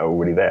resources that are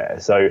already there.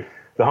 So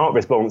the heart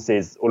response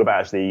is all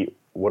about actually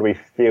what do we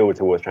feel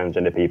towards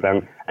transgender people,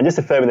 and just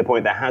affirming the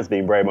point that has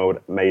been very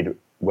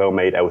well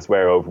made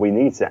elsewhere of we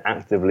need to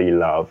actively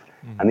love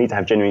and need to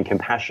have genuine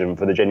compassion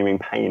for the genuine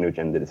pain of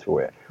gender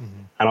dysphoria.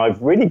 And I've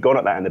really gone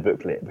at that in the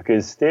booklet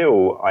because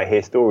still I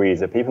hear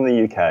stories of people in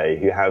the UK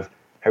who have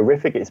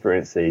horrific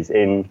experiences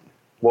in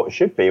what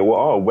should be or what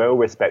are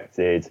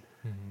well-respected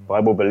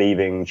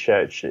Bible-believing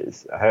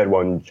churches. I heard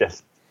one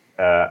just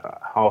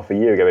half a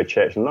year ago, a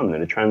church in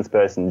London, a trans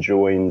person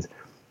joined,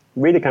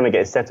 really kind of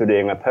get settled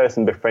in, a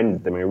person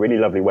befriended them in a really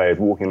lovely way of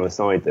walking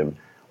alongside them.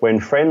 When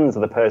friends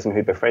of the person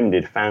who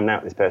befriended found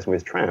out this person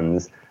was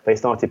trans, they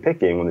started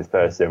picking on this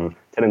person,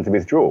 telling them to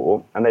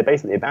withdraw, and they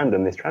basically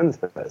abandoned this trans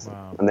person.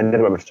 Wow. And they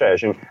never went to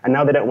church, and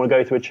now they don't want to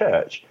go to a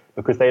church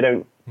because they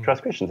don't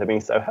trust Christians. They're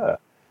being so hurt.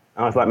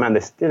 And I was like, man,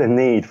 there's still a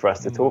need for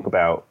us to talk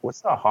about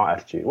what's our heart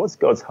attitude, what's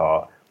God's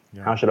heart,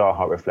 how should our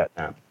heart reflect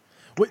that?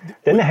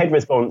 Then the head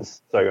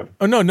response, sorry.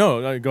 Oh,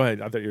 no, go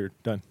ahead. I thought you were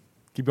done.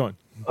 Keep going.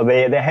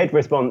 The head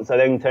response, I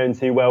then turn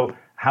to, well,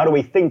 how do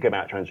we think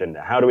about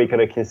transgender? How do we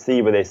kind of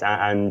conceive of this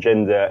and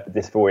gender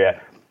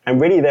dysphoria?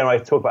 And really there I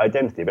talk about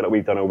identity, but like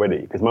we've done already,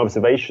 because my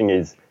observation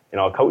is in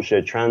our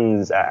culture,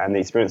 trans and the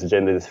experience of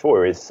gender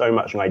dysphoria is so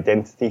much an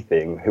identity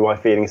thing. Who I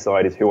feel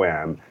inside is who I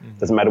am.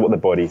 Doesn't matter what the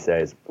body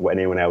says, what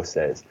anyone else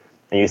says.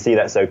 And you see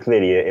that so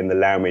clearly in the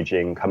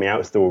languaging, coming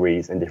out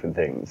stories and different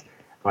things.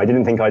 I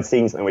didn't think I'd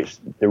seen something which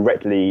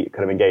directly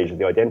kind of engaged with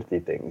the identity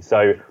thing.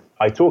 So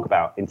I talk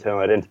about internal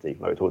identity,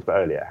 like we talked about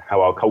earlier,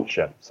 how our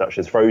culture, such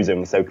as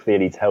Frozen, so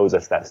clearly tells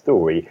us that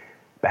story,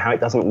 but how it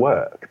doesn't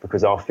work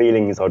because our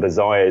feelings, our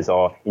desires,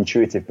 our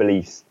intuitive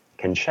beliefs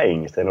can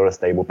change. They're not a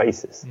stable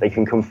basis. They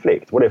can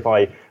conflict. What if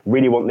I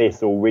really want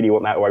this or really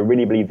want that, or I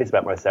really believe this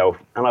about myself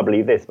and I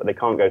believe this, but they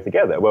can't go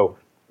together? Well,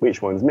 which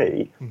one's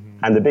me?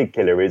 And the big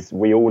killer is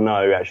we all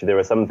know actually there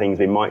are some things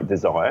we might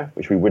desire,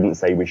 which we wouldn't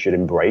say we should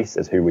embrace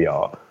as who we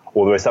are,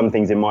 or there are some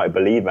things we might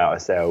believe about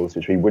ourselves,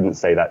 which we wouldn't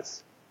say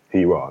that's who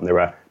you are. And there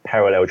are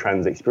parallel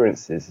trans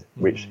experiences,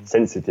 which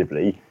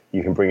sensitively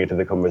you can bring into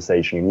the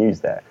conversation and use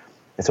there.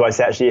 And so I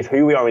say, actually, if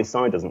who we are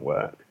inside doesn't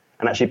work,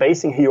 and actually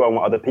basing who you are on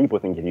what other people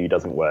think of you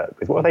doesn't work,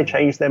 because what if they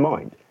change their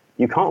mind?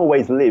 You can't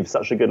always live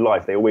such a good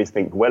life. They always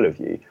think well of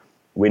you.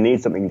 We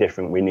need something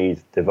different. We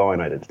need divine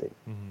identity.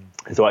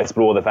 And so I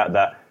explore the fact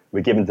that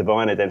we're given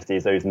divine identity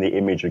as those in the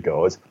image of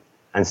God.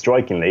 And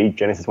strikingly,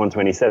 Genesis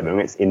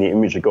 1:27, it's in the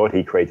image of God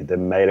he created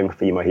them, male and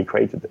female he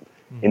created them.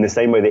 In the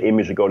same way the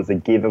image of God is a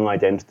given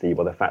identity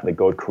by the fact that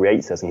God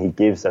creates us and he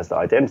gives us that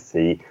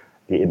identity,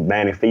 the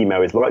male and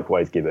female is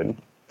likewise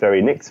given.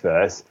 Very next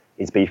verse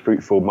is be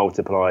fruitful,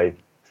 multiply,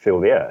 fill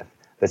the earth.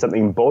 There's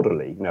something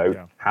bodily,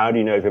 how do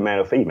you know if you're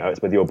male or female?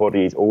 It's whether your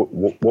body is, or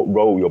what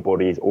role your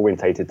body is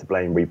orientated to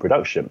play in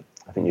reproduction.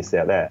 I think you see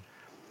it there.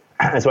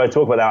 And so I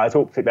talk about that. I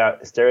talked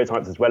about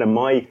stereotypes as well, and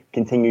my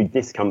continued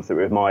discomfort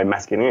with my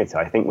masculinity,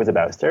 I think, was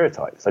about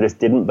stereotypes. I just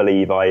didn't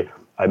believe I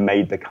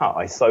made the cut.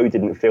 I so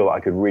didn't feel that I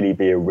could really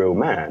be a real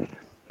man.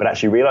 But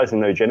actually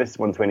realizing, no, Genesis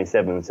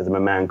 1:27 says I'm a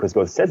man because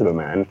God says I'm a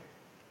man,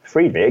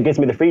 freed me. It gives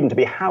me the freedom to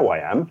be how I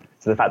am.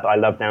 So the fact that I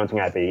love Downton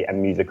Abbey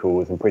and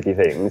musicals and pretty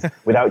things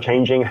without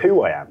changing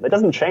who I am. That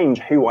doesn't change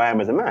who I am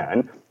as a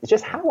man. It's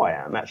just how I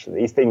am, actually.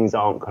 These things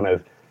aren't kind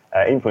of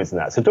influencing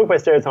that. So talk about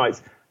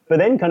stereotypes, but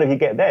then kind of you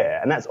get there.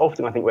 And that's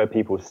often, I think, where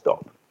people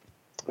stop.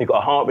 We've got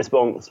a heart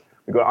response.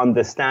 We've got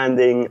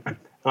understanding. And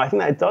I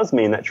think that does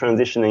mean that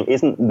transitioning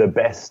isn't the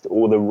best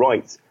or the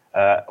right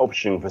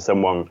option for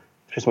someone,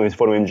 especially someone who's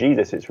following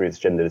Jesus who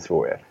experienced gender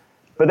dysphoria.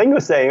 But then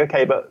you're saying,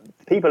 okay, but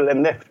people are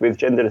then left with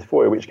gender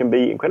dysphoria, which can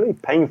be incredibly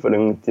painful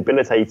and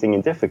debilitating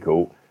and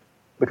difficult.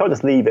 We can't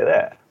just leave it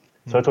there.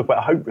 So I talk about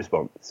a hope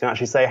response. So I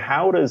actually say,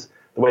 how does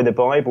the way the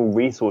Bible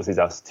resources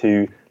us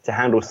to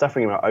handle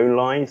suffering in our own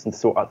lives and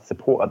to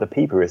support other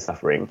people who are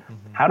suffering,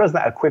 how does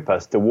that equip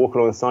us to walk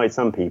alongside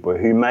some people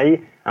who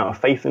may, out of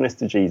faithfulness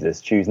to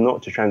Jesus, choose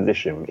not to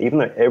transition, even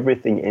though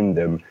everything in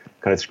them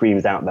kind of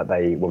screams out that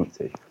they want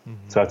to?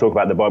 So I talk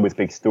about the Bible's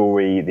big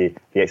story,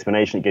 the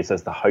explanation it gives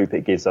us, the hope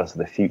it gives us for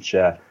the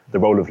future, the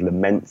role of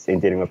lament in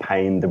dealing with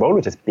pain, the role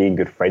of just being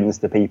good friends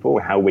to people,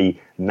 how we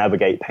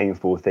navigate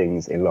painful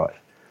things in life.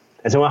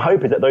 And so my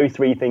hope is that those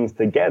three things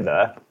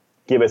together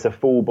give us a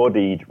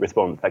full-bodied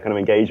response that kind of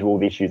engages with all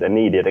the issues that are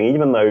needed. And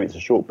even though it's a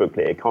short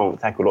booklet, it can't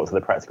tackle lots of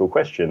the practical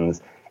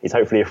questions, it's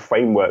hopefully a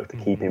framework to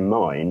keep in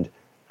mind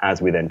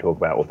as we then talk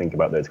about or think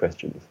about those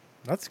questions.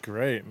 That's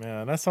great,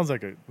 man. That sounds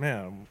like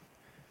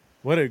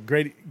what a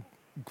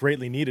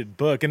greatly needed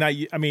book. And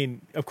I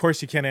mean, of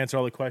course you can't answer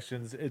all the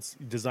questions. It's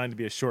designed to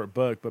be a short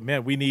book, but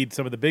man, we need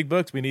some of the big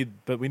books. We need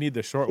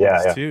the short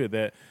ones too,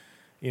 that,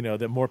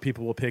 that more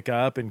people will pick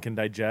up and can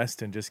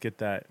digest and just get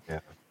that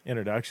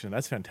introduction.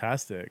 That's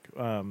fantastic.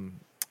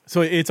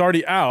 So it's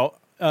already out.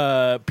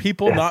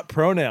 People, Not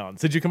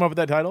Pronouns. Did you come up with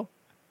that title?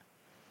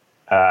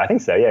 I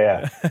think so.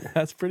 Yeah.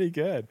 That's pretty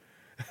good.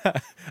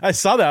 I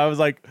saw that. I was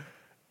like,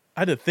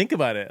 I had to think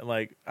about it.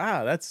 Like,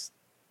 that's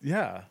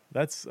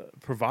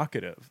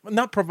provocative.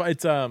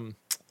 It's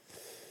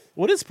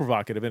what is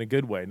provocative in a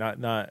good way?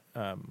 Not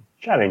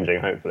challenging,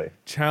 hopefully.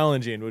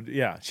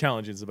 Challenging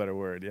challenging is a better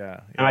word. Yeah.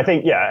 And I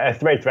think a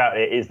thread throughout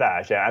it is that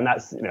actually, and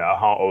that's a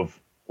heart of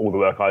all the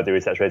work I do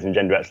is sexuality and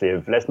gender, actually,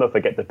 of let's not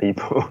forget the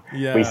people.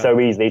 We so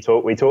easily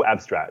talk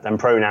abstract, and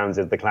pronouns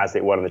is the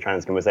classic one in the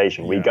trans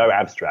conversation. We go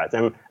abstract,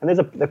 and there's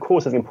of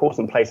course there's an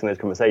important place in those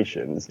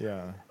conversations.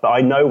 But I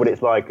know what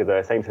it's like as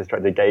a same-sex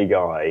attracted gay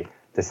guy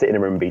to sit in a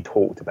room and be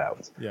talked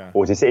about,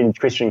 or to sit in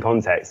Christian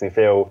context and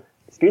feel,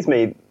 excuse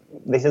me,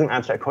 this isn't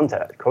abstract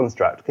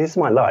construct. This is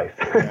my life.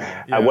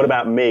 And what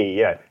about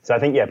me? So I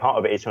think part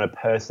of it is trying to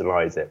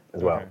personalize it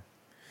as well.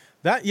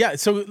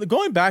 So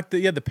going back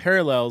to the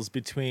parallels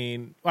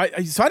between,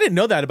 so I didn't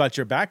know that about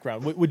your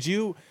background. Would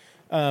you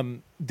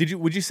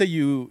would you say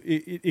you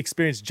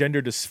experienced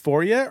gender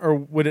dysphoria, or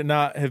would it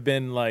not have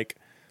been like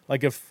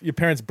if your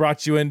parents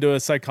brought you into a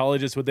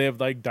psychologist, would they have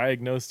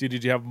diagnosed you?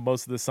 Did you have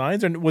most of the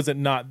signs, or was it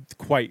not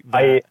quite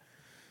that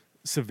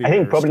severe? I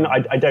think probably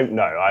not. I don't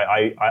know.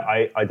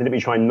 I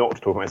deliberately try not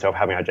to talk about myself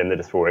having had gender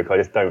dysphoria, because I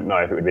just don't know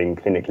if it would have been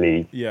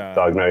clinically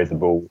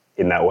diagnosable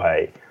in that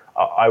way.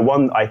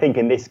 I think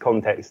in this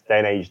context, day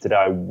and age today,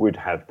 I would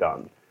have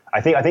done. I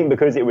think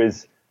because it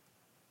was,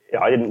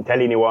 I didn't tell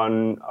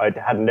anyone, I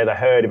hadn't never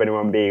heard of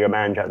anyone being a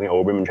man chatting or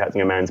a woman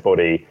chatting a man's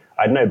body.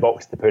 I had no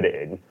box to put it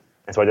in.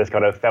 And so I just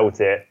kind of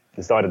felt it,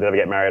 decided to never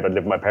get married, I'd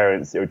live with my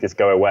parents, it would just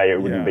go away,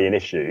 it wouldn't be an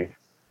issue.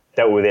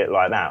 Dealt with it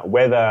like that.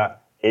 Whether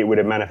it would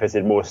have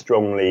manifested more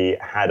strongly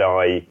had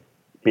I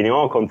been in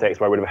our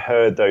context where I would have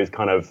heard those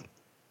kind of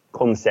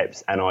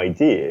concepts and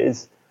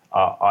ideas,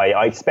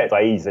 I expect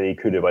I easily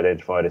could have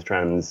identified as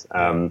trans.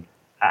 And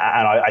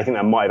I think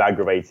that might have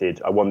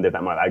aggravated, I wonder if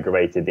that might have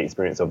aggravated the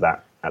experience of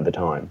that at the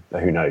time.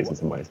 But who knows in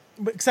some ways.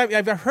 But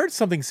I've heard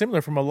something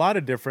similar from a lot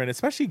of different,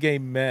 especially gay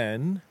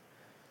men,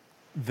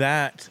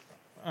 that,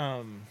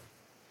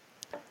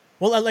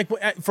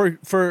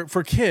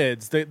 for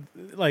kids, that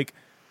like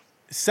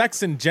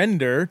sex and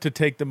gender, to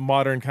take the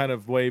modern kind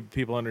of way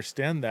people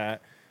understand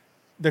that,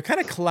 they're kind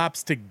of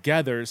collapsed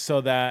together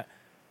so that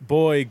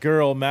boy,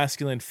 girl,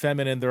 masculine,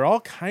 feminine, they're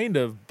all kind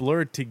of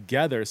blurred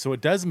together. So it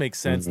does make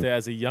sense that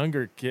as a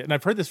younger kid, and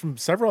I've heard this from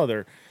several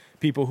other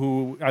people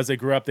who, as they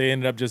grew up, they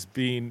ended up just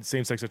being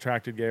same-sex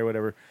attracted, gay or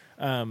whatever.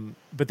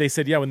 But they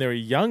said, when they were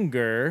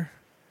younger,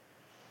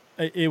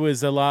 it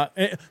was a lot.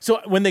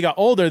 So when they got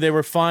older, they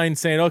were fine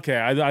saying, okay,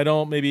 I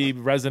don't maybe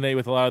resonate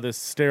with a lot of the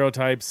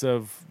stereotypes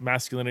of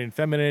masculinity and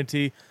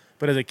femininity.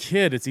 But as a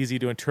kid, it's easy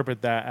to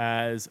interpret that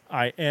as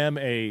I am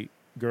a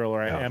girl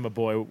or I am a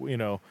boy,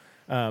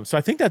 So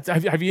I think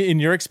have you, in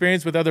your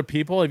experience with other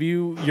people,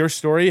 your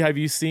story, have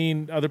you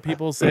seen other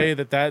people say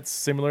that that's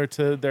similar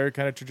to their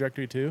kind of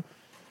trajectory too?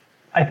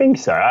 I think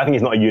so. I think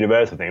it's not a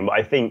universal thing, but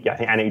I think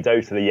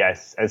anecdotally,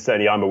 yes. And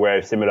certainly I'm aware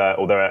of similar,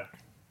 although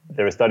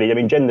there are studies. I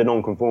mean, gender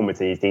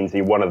non-conformity seems to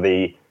be one of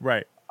the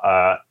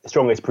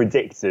strongest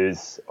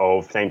predictors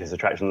of same-sex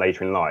attraction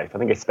later in life. I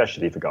think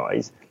especially for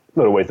guys.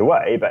 Not always the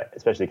way, but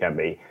especially can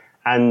be.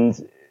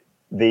 And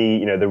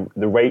the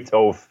rate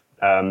of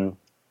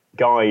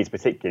guys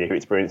particularly who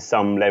experience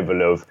some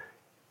level of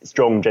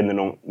strong gender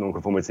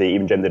non-conformity,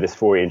 even gender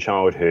dysphoria in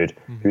childhood,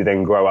 who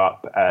then grow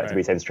up to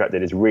be same-sex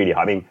attracted is really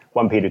high. I mean,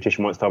 one paediatrician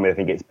once told me I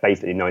think it's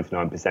basically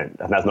 99%.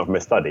 And that's not from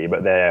a study,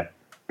 but their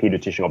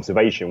paediatrician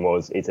observation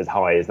was it's as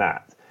high as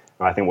that.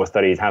 And I think what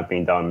studies have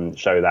been done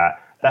show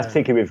that. That's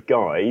particularly with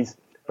guys.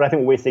 But I think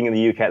what we're seeing in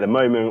the UK at the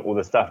moment, all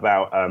the stuff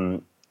about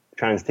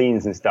trans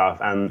teens and stuff,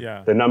 and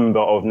the number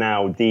of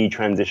now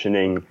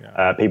detransitioning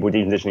people,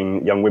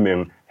 detransitioning young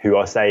women who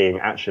are saying,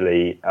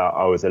 actually,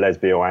 I was a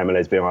lesbian, or I am a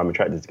lesbian, I'm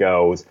attracted to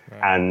girls,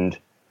 and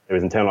there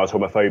was internalized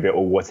homophobia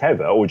or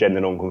whatever, or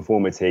gender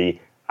non-conformity,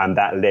 and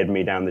that led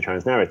me down the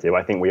trans narrative.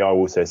 I think we are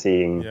also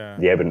seeing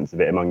the evidence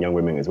of it among young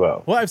women as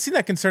well. Well, I've seen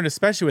that concern,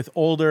 especially with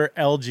older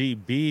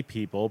LGB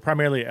people,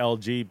 primarily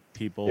LG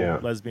people,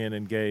 lesbian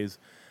and gays,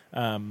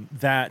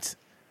 that...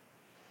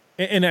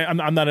 And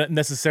I'm not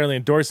necessarily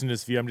endorsing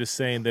this view. I'm just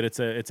saying that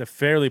it's a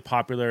fairly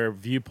popular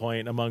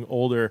viewpoint among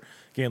older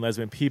gay and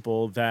lesbian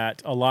people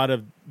that a lot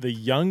of the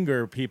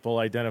younger people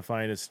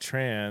identifying as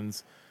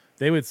trans,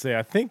 they would say,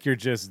 I think you're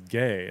just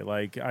gay.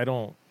 Like, I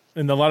don't...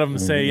 And a lot of them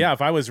say, yeah,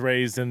 if I was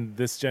raised in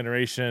this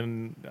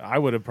generation, I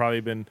would have probably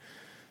been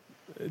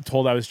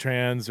told I was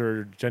trans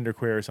or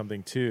genderqueer or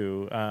something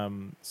too.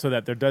 So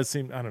that there does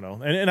seem... I don't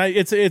know. And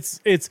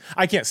it's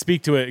I can't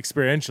speak to it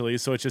experientially,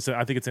 so it's just...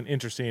 I think it's an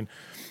interesting...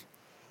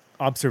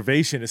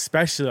 observation,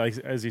 especially like,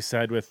 as you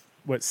said, with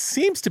what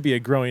seems to be a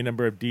growing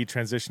number of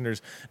detransitioners.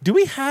 Do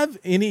we have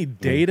any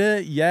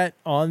data yet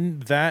on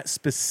that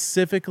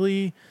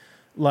specifically,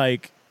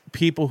 like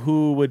people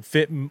who would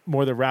fit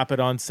more the rapid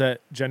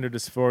onset gender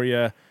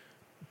dysphoria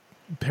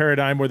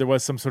paradigm, where there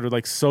was some sort of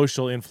like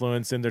social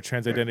influence in their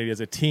trans identity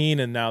as a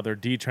teen and now they're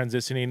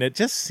detransitioning? It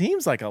just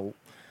seems like a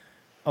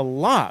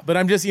lot. But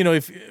I'm just,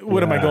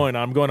 what am I going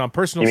on? I'm going on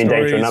personal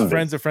stories,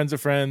 friends of friends of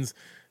friends,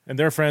 and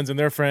their friends and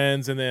their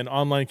friends, and then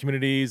online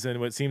communities,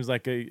 and what seems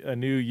like a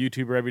new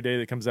YouTuber every day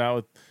that comes out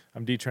with,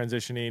 I'm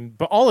detransitioning.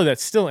 But all of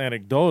that's still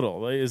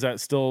anecdotal. Is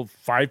that still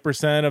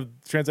 5% of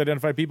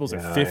trans-identified people? Is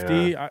it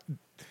 50?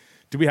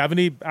 Do we have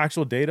any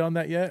actual data on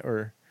that yet?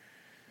 Or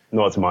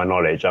not to my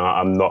knowledge.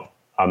 I'm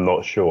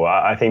not sure.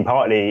 I think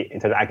partly in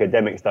terms of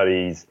academic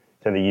studies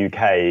in the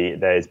UK,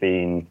 there's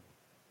been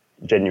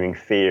genuine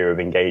fear of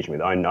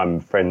engagement. I'm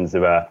friends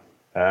of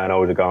an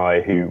older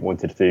guy who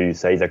wanted to do,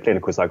 say, he's a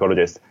clinical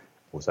psychologist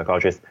or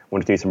psychiatrist,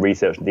 wanted to do some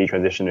research on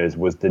detransitioners,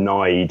 was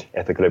denied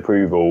ethical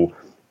approval,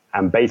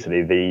 and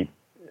basically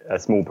a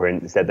small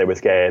print said they were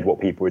scared what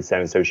people would say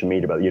on social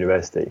media about the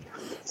university.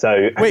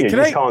 So wait,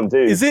 can't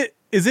do.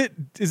 Is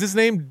his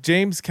name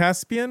James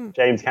Caspian?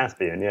 James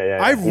Caspian, yeah.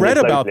 I've read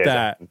about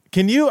that.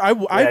 Can you?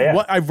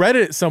 I read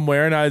it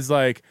somewhere, and I was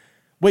like,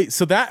 wait,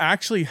 so that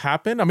actually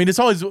happened? I mean, you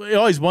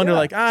always wonder,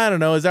 like, I don't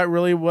know, is that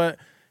really what?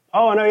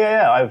 Oh no,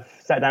 yeah. I've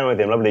sat down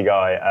with him, lovely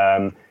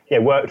guy.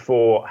 Worked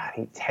for, I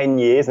think, 10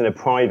 years in a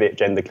private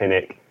gender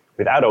clinic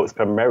with adults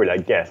primarily, I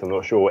guess, I'm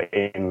not sure,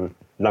 in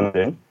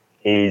London.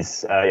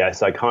 He's a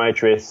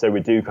psychiatrist, so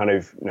we do kind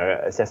of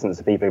assessments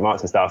of people,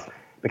 marks and stuff.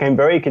 Became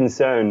very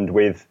concerned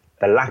with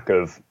the lack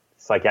of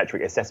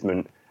psychiatric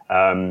assessment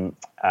and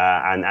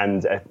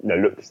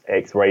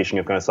exploration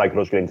of kind of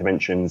psychological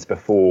interventions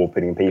before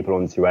putting people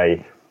onto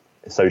a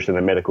social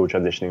and medical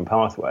transitioning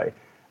pathway.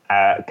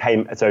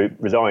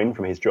 Resigned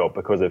from his job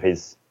because of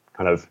his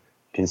kind of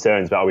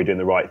concerns about, are we doing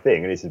the right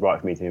thing, and this is right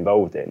for me to be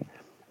involved in.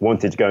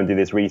 Wanted to go and do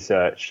this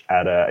research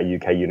at a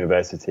UK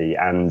university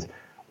and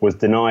was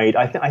denied.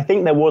 I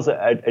think there was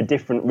a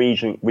different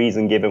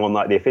reason given on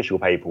like the official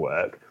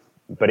paperwork,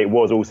 but it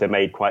was also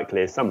made quite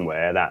clear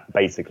somewhere that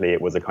basically it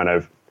was a kind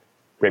of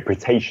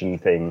reputation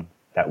thing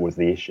that was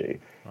the issue.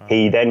 Wow.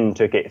 He then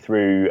took it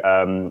through,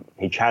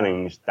 he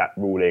challenged that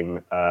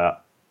ruling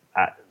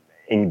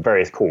in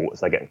various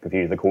courts. I get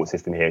confused with the court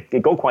system here.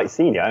 It got quite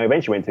senior and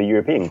eventually went to the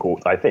European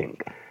court, I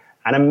think.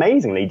 And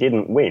amazingly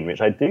didn't win,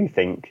 which I do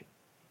think,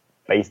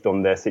 based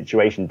on the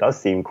situation, does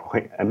seem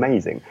quite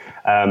amazing.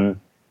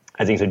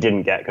 I think so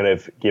didn't get kind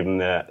of given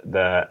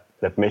the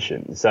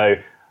permission. So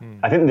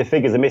I think the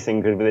figures are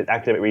missing because the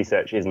academic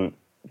research isn't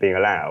being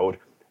allowed.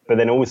 But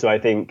then also I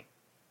think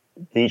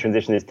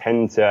detransitioners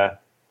tend to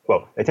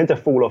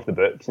fall off the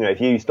books.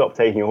 If you stop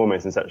taking your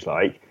hormones and such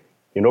like,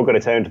 you're not going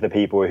to turn to the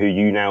people who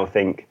you now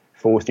think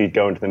forced you to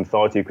go into them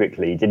far too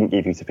quickly, didn't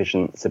give you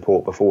sufficient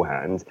support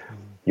beforehand.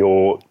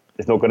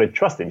 It's not going to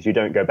trust them, so you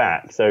don't go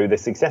back. So the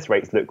success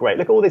rates look great.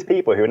 Look at all these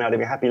people who are now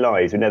living happy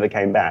lives who never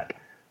came back,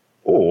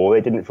 or they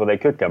didn't feel they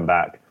could come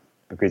back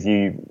because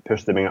you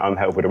pushed them in an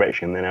unhelpful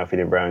direction. They're now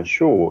feeling very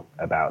unsure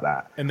about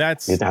that. And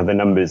that's you don't have the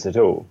numbers at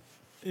all.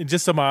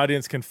 just so my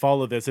audience can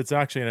follow this, it's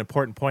actually an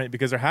important point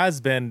because there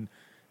has been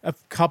a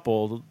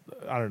couple,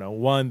 I don't know,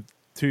 1,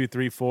 2,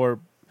 3, 4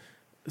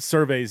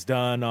 surveys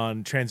done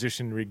on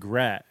transition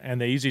regret,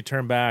 and they usually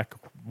turn back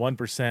 1%,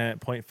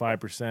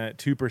 0.5%,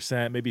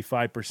 2%, maybe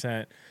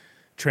 5%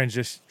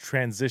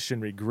 transition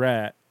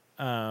regret.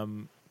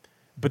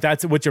 But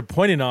that's what you're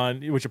pointing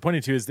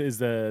to is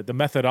the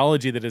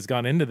methodology that has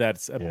gone into that.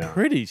 It's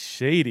pretty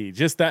shady.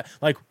 Just that,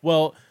 like,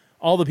 well,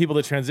 all the people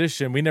that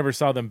transition, we never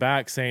saw them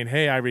back saying,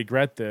 "Hey, I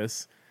regret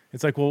this."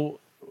 It's like, well,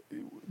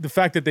 the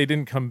fact that they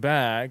didn't come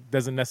back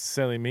doesn't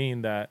necessarily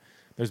mean that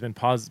there's been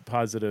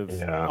positive,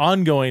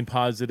 ongoing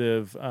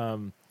positive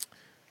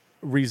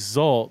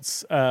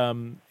results.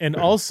 And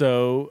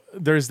also,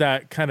 there's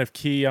that kind of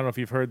key. I don't know if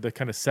you've heard the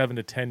kind of 7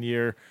 to 10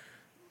 year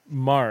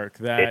mark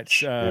that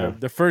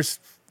the first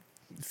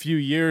few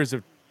years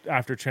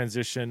after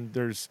transition,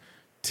 there's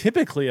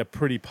typically a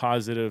pretty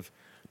positive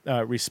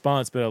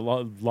response, but a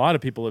lot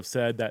of people have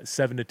said that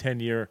 7 to 10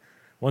 year,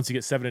 once you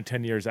get 7 to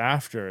 10 years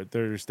after,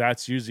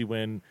 that's usually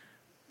when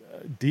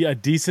a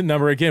decent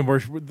number, again,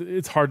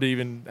 it's hard to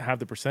even have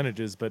the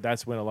percentages, but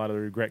that's when a lot of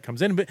the regret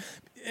comes in. But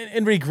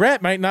and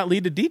regret might not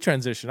lead to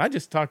detransition. I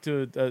just talked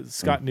to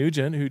Scott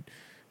Nugent, who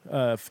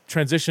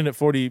transitioned at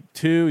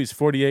 42. He's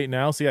 48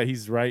 now, so yeah,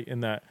 he's right in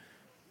that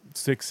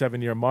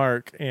 6-7 year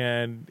mark,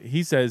 and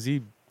he says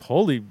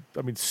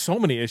so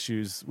many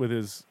issues with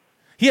his.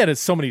 He had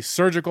so many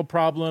surgical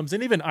problems,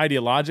 and even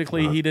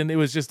ideologically, he didn't. It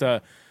was just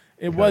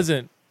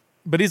wasn't.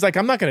 But he's like,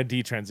 I'm not going to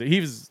detransition.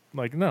 He was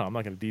like, no, I'm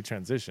not going to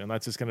detransition.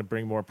 That's just going to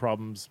bring more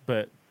problems.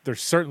 But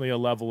there's certainly a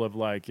level of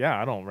like,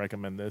 I don't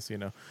recommend this,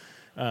 So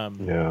I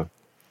don't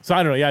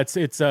know. Yeah,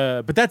 it's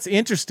but that's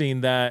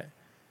interesting that,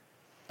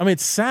 I mean,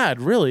 it's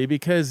sad really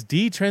because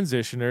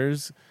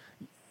detransitioners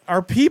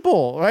are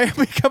people, right?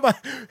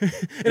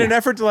 In an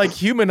effort to like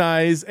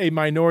humanize a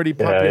minority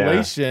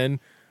population,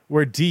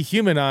 we're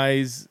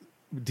dehumanizing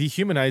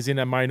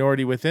a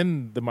minority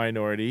within the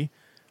minority.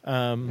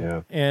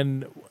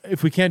 And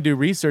if we can't do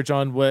research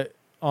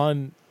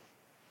on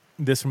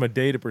this from a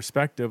data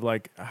perspective,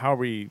 like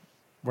we're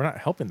not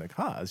helping the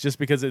cause just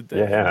because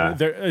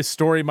a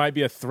story might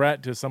be a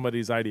threat to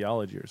somebody's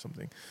ideology or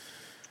something.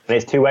 And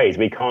it's two ways.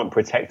 We can't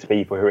protect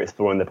people who are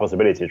exploring the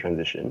possibility of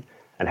transition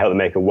and help them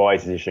make a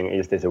wise decision.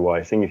 Is this a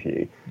wise thing for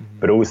you? Mm-hmm.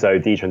 But also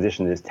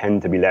detransitioners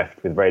tend to be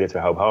left with very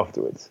little help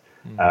afterwards.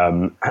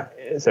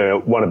 Mm-hmm. So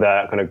one of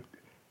the kind of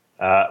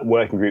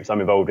working groups I'm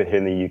involved with here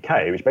in the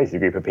UK, which is basically a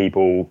group of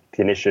people,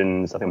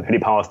 clinicians, I think pretty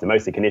past,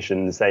 mostly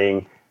clinicians,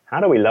 saying, how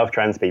do we love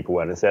trans people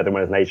well and serve them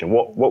well as a nation?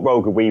 What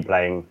role could we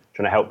play in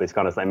trying to help this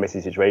kind of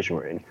messy situation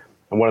we're in?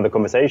 And one of the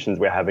conversations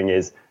we're having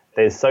is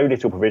there's so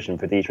little provision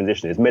for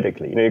detransitioners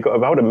medically. You've got a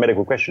lot of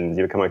medical questions,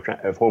 you come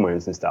with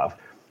hormones and stuff.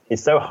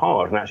 It's so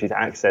hard actually to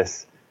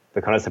access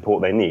the kind of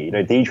support they need.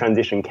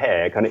 Detransition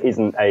care kind of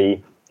isn't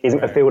a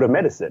field of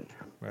medicine.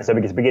 Right. So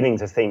we're beginning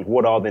to think,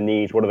 what are the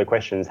needs? What are the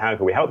questions? How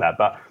can we help that?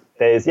 But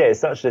it's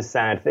such a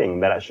sad thing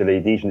that actually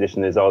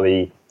detransitioners are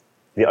the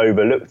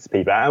overlooked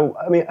people.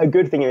 I mean, a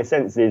good thing in a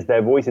sense is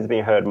their voices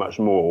being heard much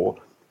more,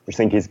 which I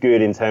think is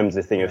good in terms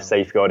of the thing of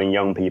safeguarding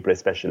young people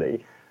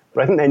especially.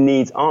 But I think their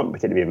needs aren't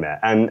particularly met.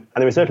 And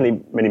there are certainly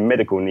many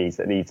medical needs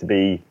that need to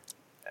be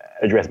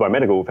addressed by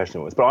medical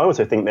professionals. But I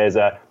also think there's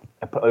an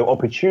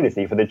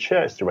opportunity for the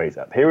church to raise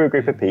up. Here are a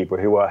group of people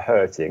who are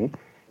hurting,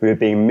 who are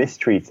being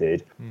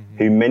mistreated,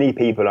 who many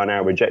people are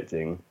now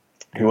rejecting,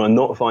 who are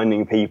not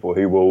finding people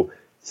who will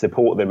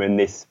support them in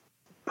this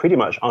pretty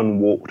much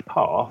unwalked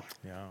path.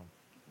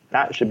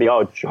 That should be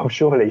our job,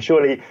 surely.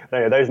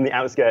 Those in the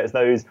outskirts,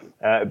 those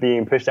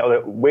being pushed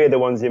out, we're the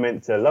ones who are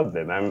meant to love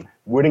them. And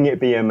wouldn't it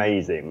be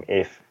amazing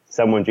if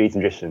someone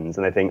detransitions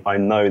and they think, I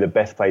know the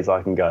best place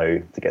I can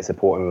go to get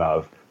support and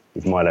love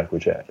is my local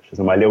church.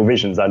 So my little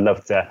visions, I'd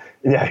love to,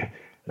 that'd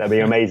be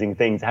an amazing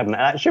thing to happen.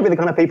 That should be the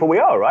kind of people we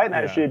are, right?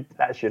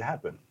 That should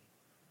happen.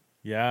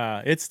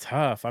 Yeah, it's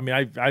tough. I mean,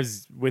 I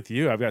was with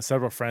you. I've got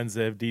several friends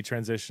that have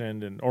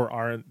detransitioned or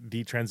aren't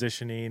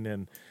detransitioning,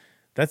 and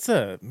that's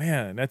a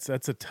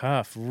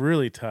tough,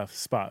 really tough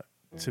spot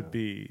to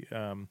be.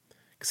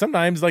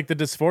 Sometimes like the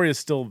dysphoria is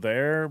still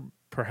there,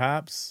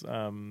 perhaps,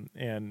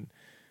 and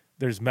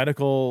there's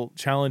medical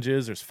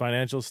challenges, there's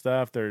financial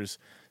stuff, there's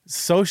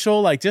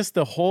social, like just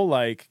the whole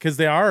because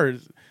they are,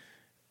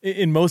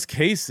 in most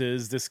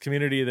cases, this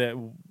community that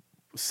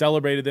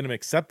celebrated them,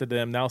 accepted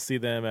them, now see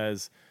them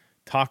as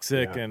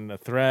toxic and a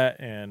threat,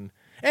 and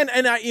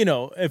I,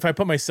 if I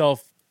put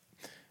myself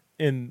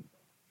in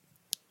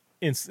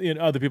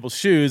other people's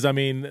shoes, I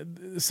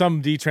mean,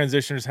 some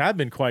detransitioners have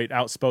been quite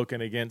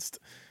outspoken against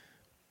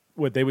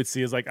what they would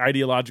see as like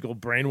ideological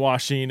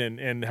brainwashing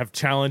and have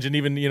challenged, and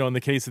even in the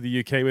case of the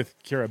UK with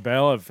Kira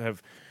Bell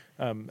have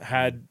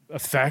had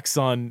effects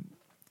on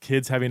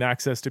kids having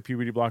access to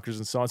puberty blockers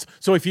and so on.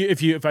 So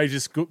if I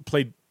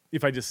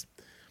just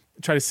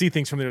try to see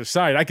things from the other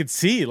side, I could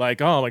see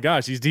like, oh my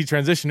gosh, these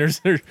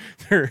detransitioners,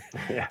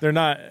 they're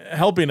not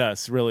helping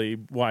us really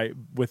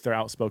with their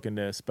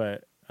outspokenness.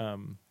 But I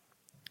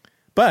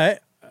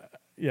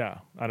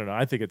don't know.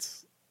 I think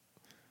it's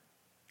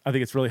I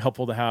think it's really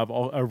helpful to have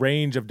a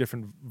range of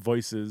different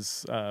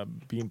voices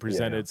being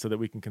presented so that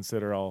we can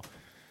consider all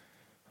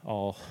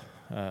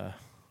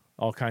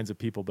kinds of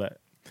people. But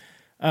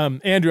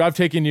Andrew, I've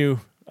taken you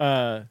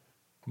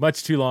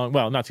much too long.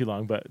 Well, not too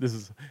long, but this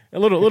is a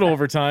little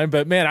over time.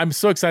 But man, I'm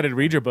so excited to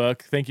read your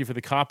book. Thank you for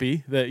the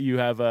copy that you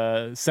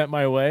have sent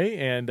my way,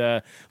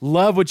 and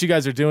love what you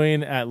guys are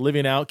doing at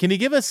Living Out. Can you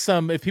give us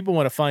some, if people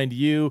want to find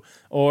you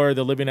or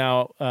the Living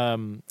Out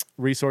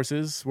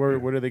resources, where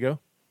do they go?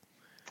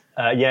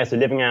 So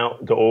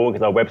livingout.org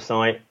is our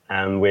website,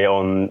 and we're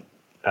on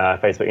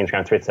Facebook,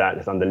 Instagram, Twitter,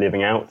 just under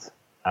Living Out.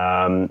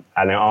 And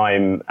then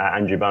I'm at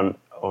Andrew Bunt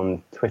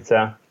on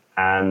Twitter.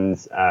 And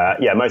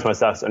most of my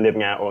stuff's on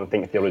Living Out or on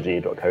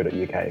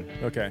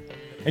thinktheology.co.uk. Okay.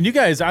 And you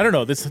guys, I don't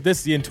know, this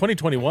in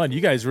 2021,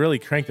 you guys really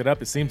cranked it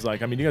up, it seems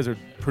like. I mean, you guys are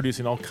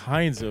producing all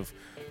kinds of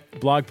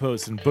blog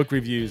posts and book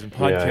reviews and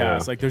podcasts. Yeah.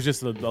 Like, there's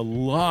just a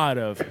lot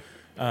of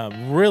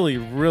really,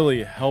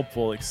 really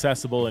helpful,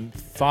 accessible, and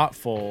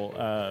thoughtful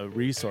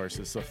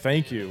resources. So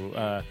thank you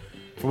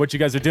for what you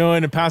guys are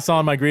doing, and pass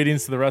on my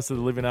greetings to the rest of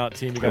the Living Out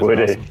team. You guys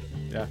are awesome.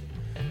 Yeah.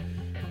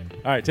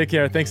 All right, take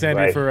care. Thanks,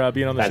 Andrew, for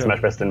being on the show. Thanks so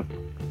much,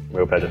 Preston.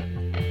 Real pleasure.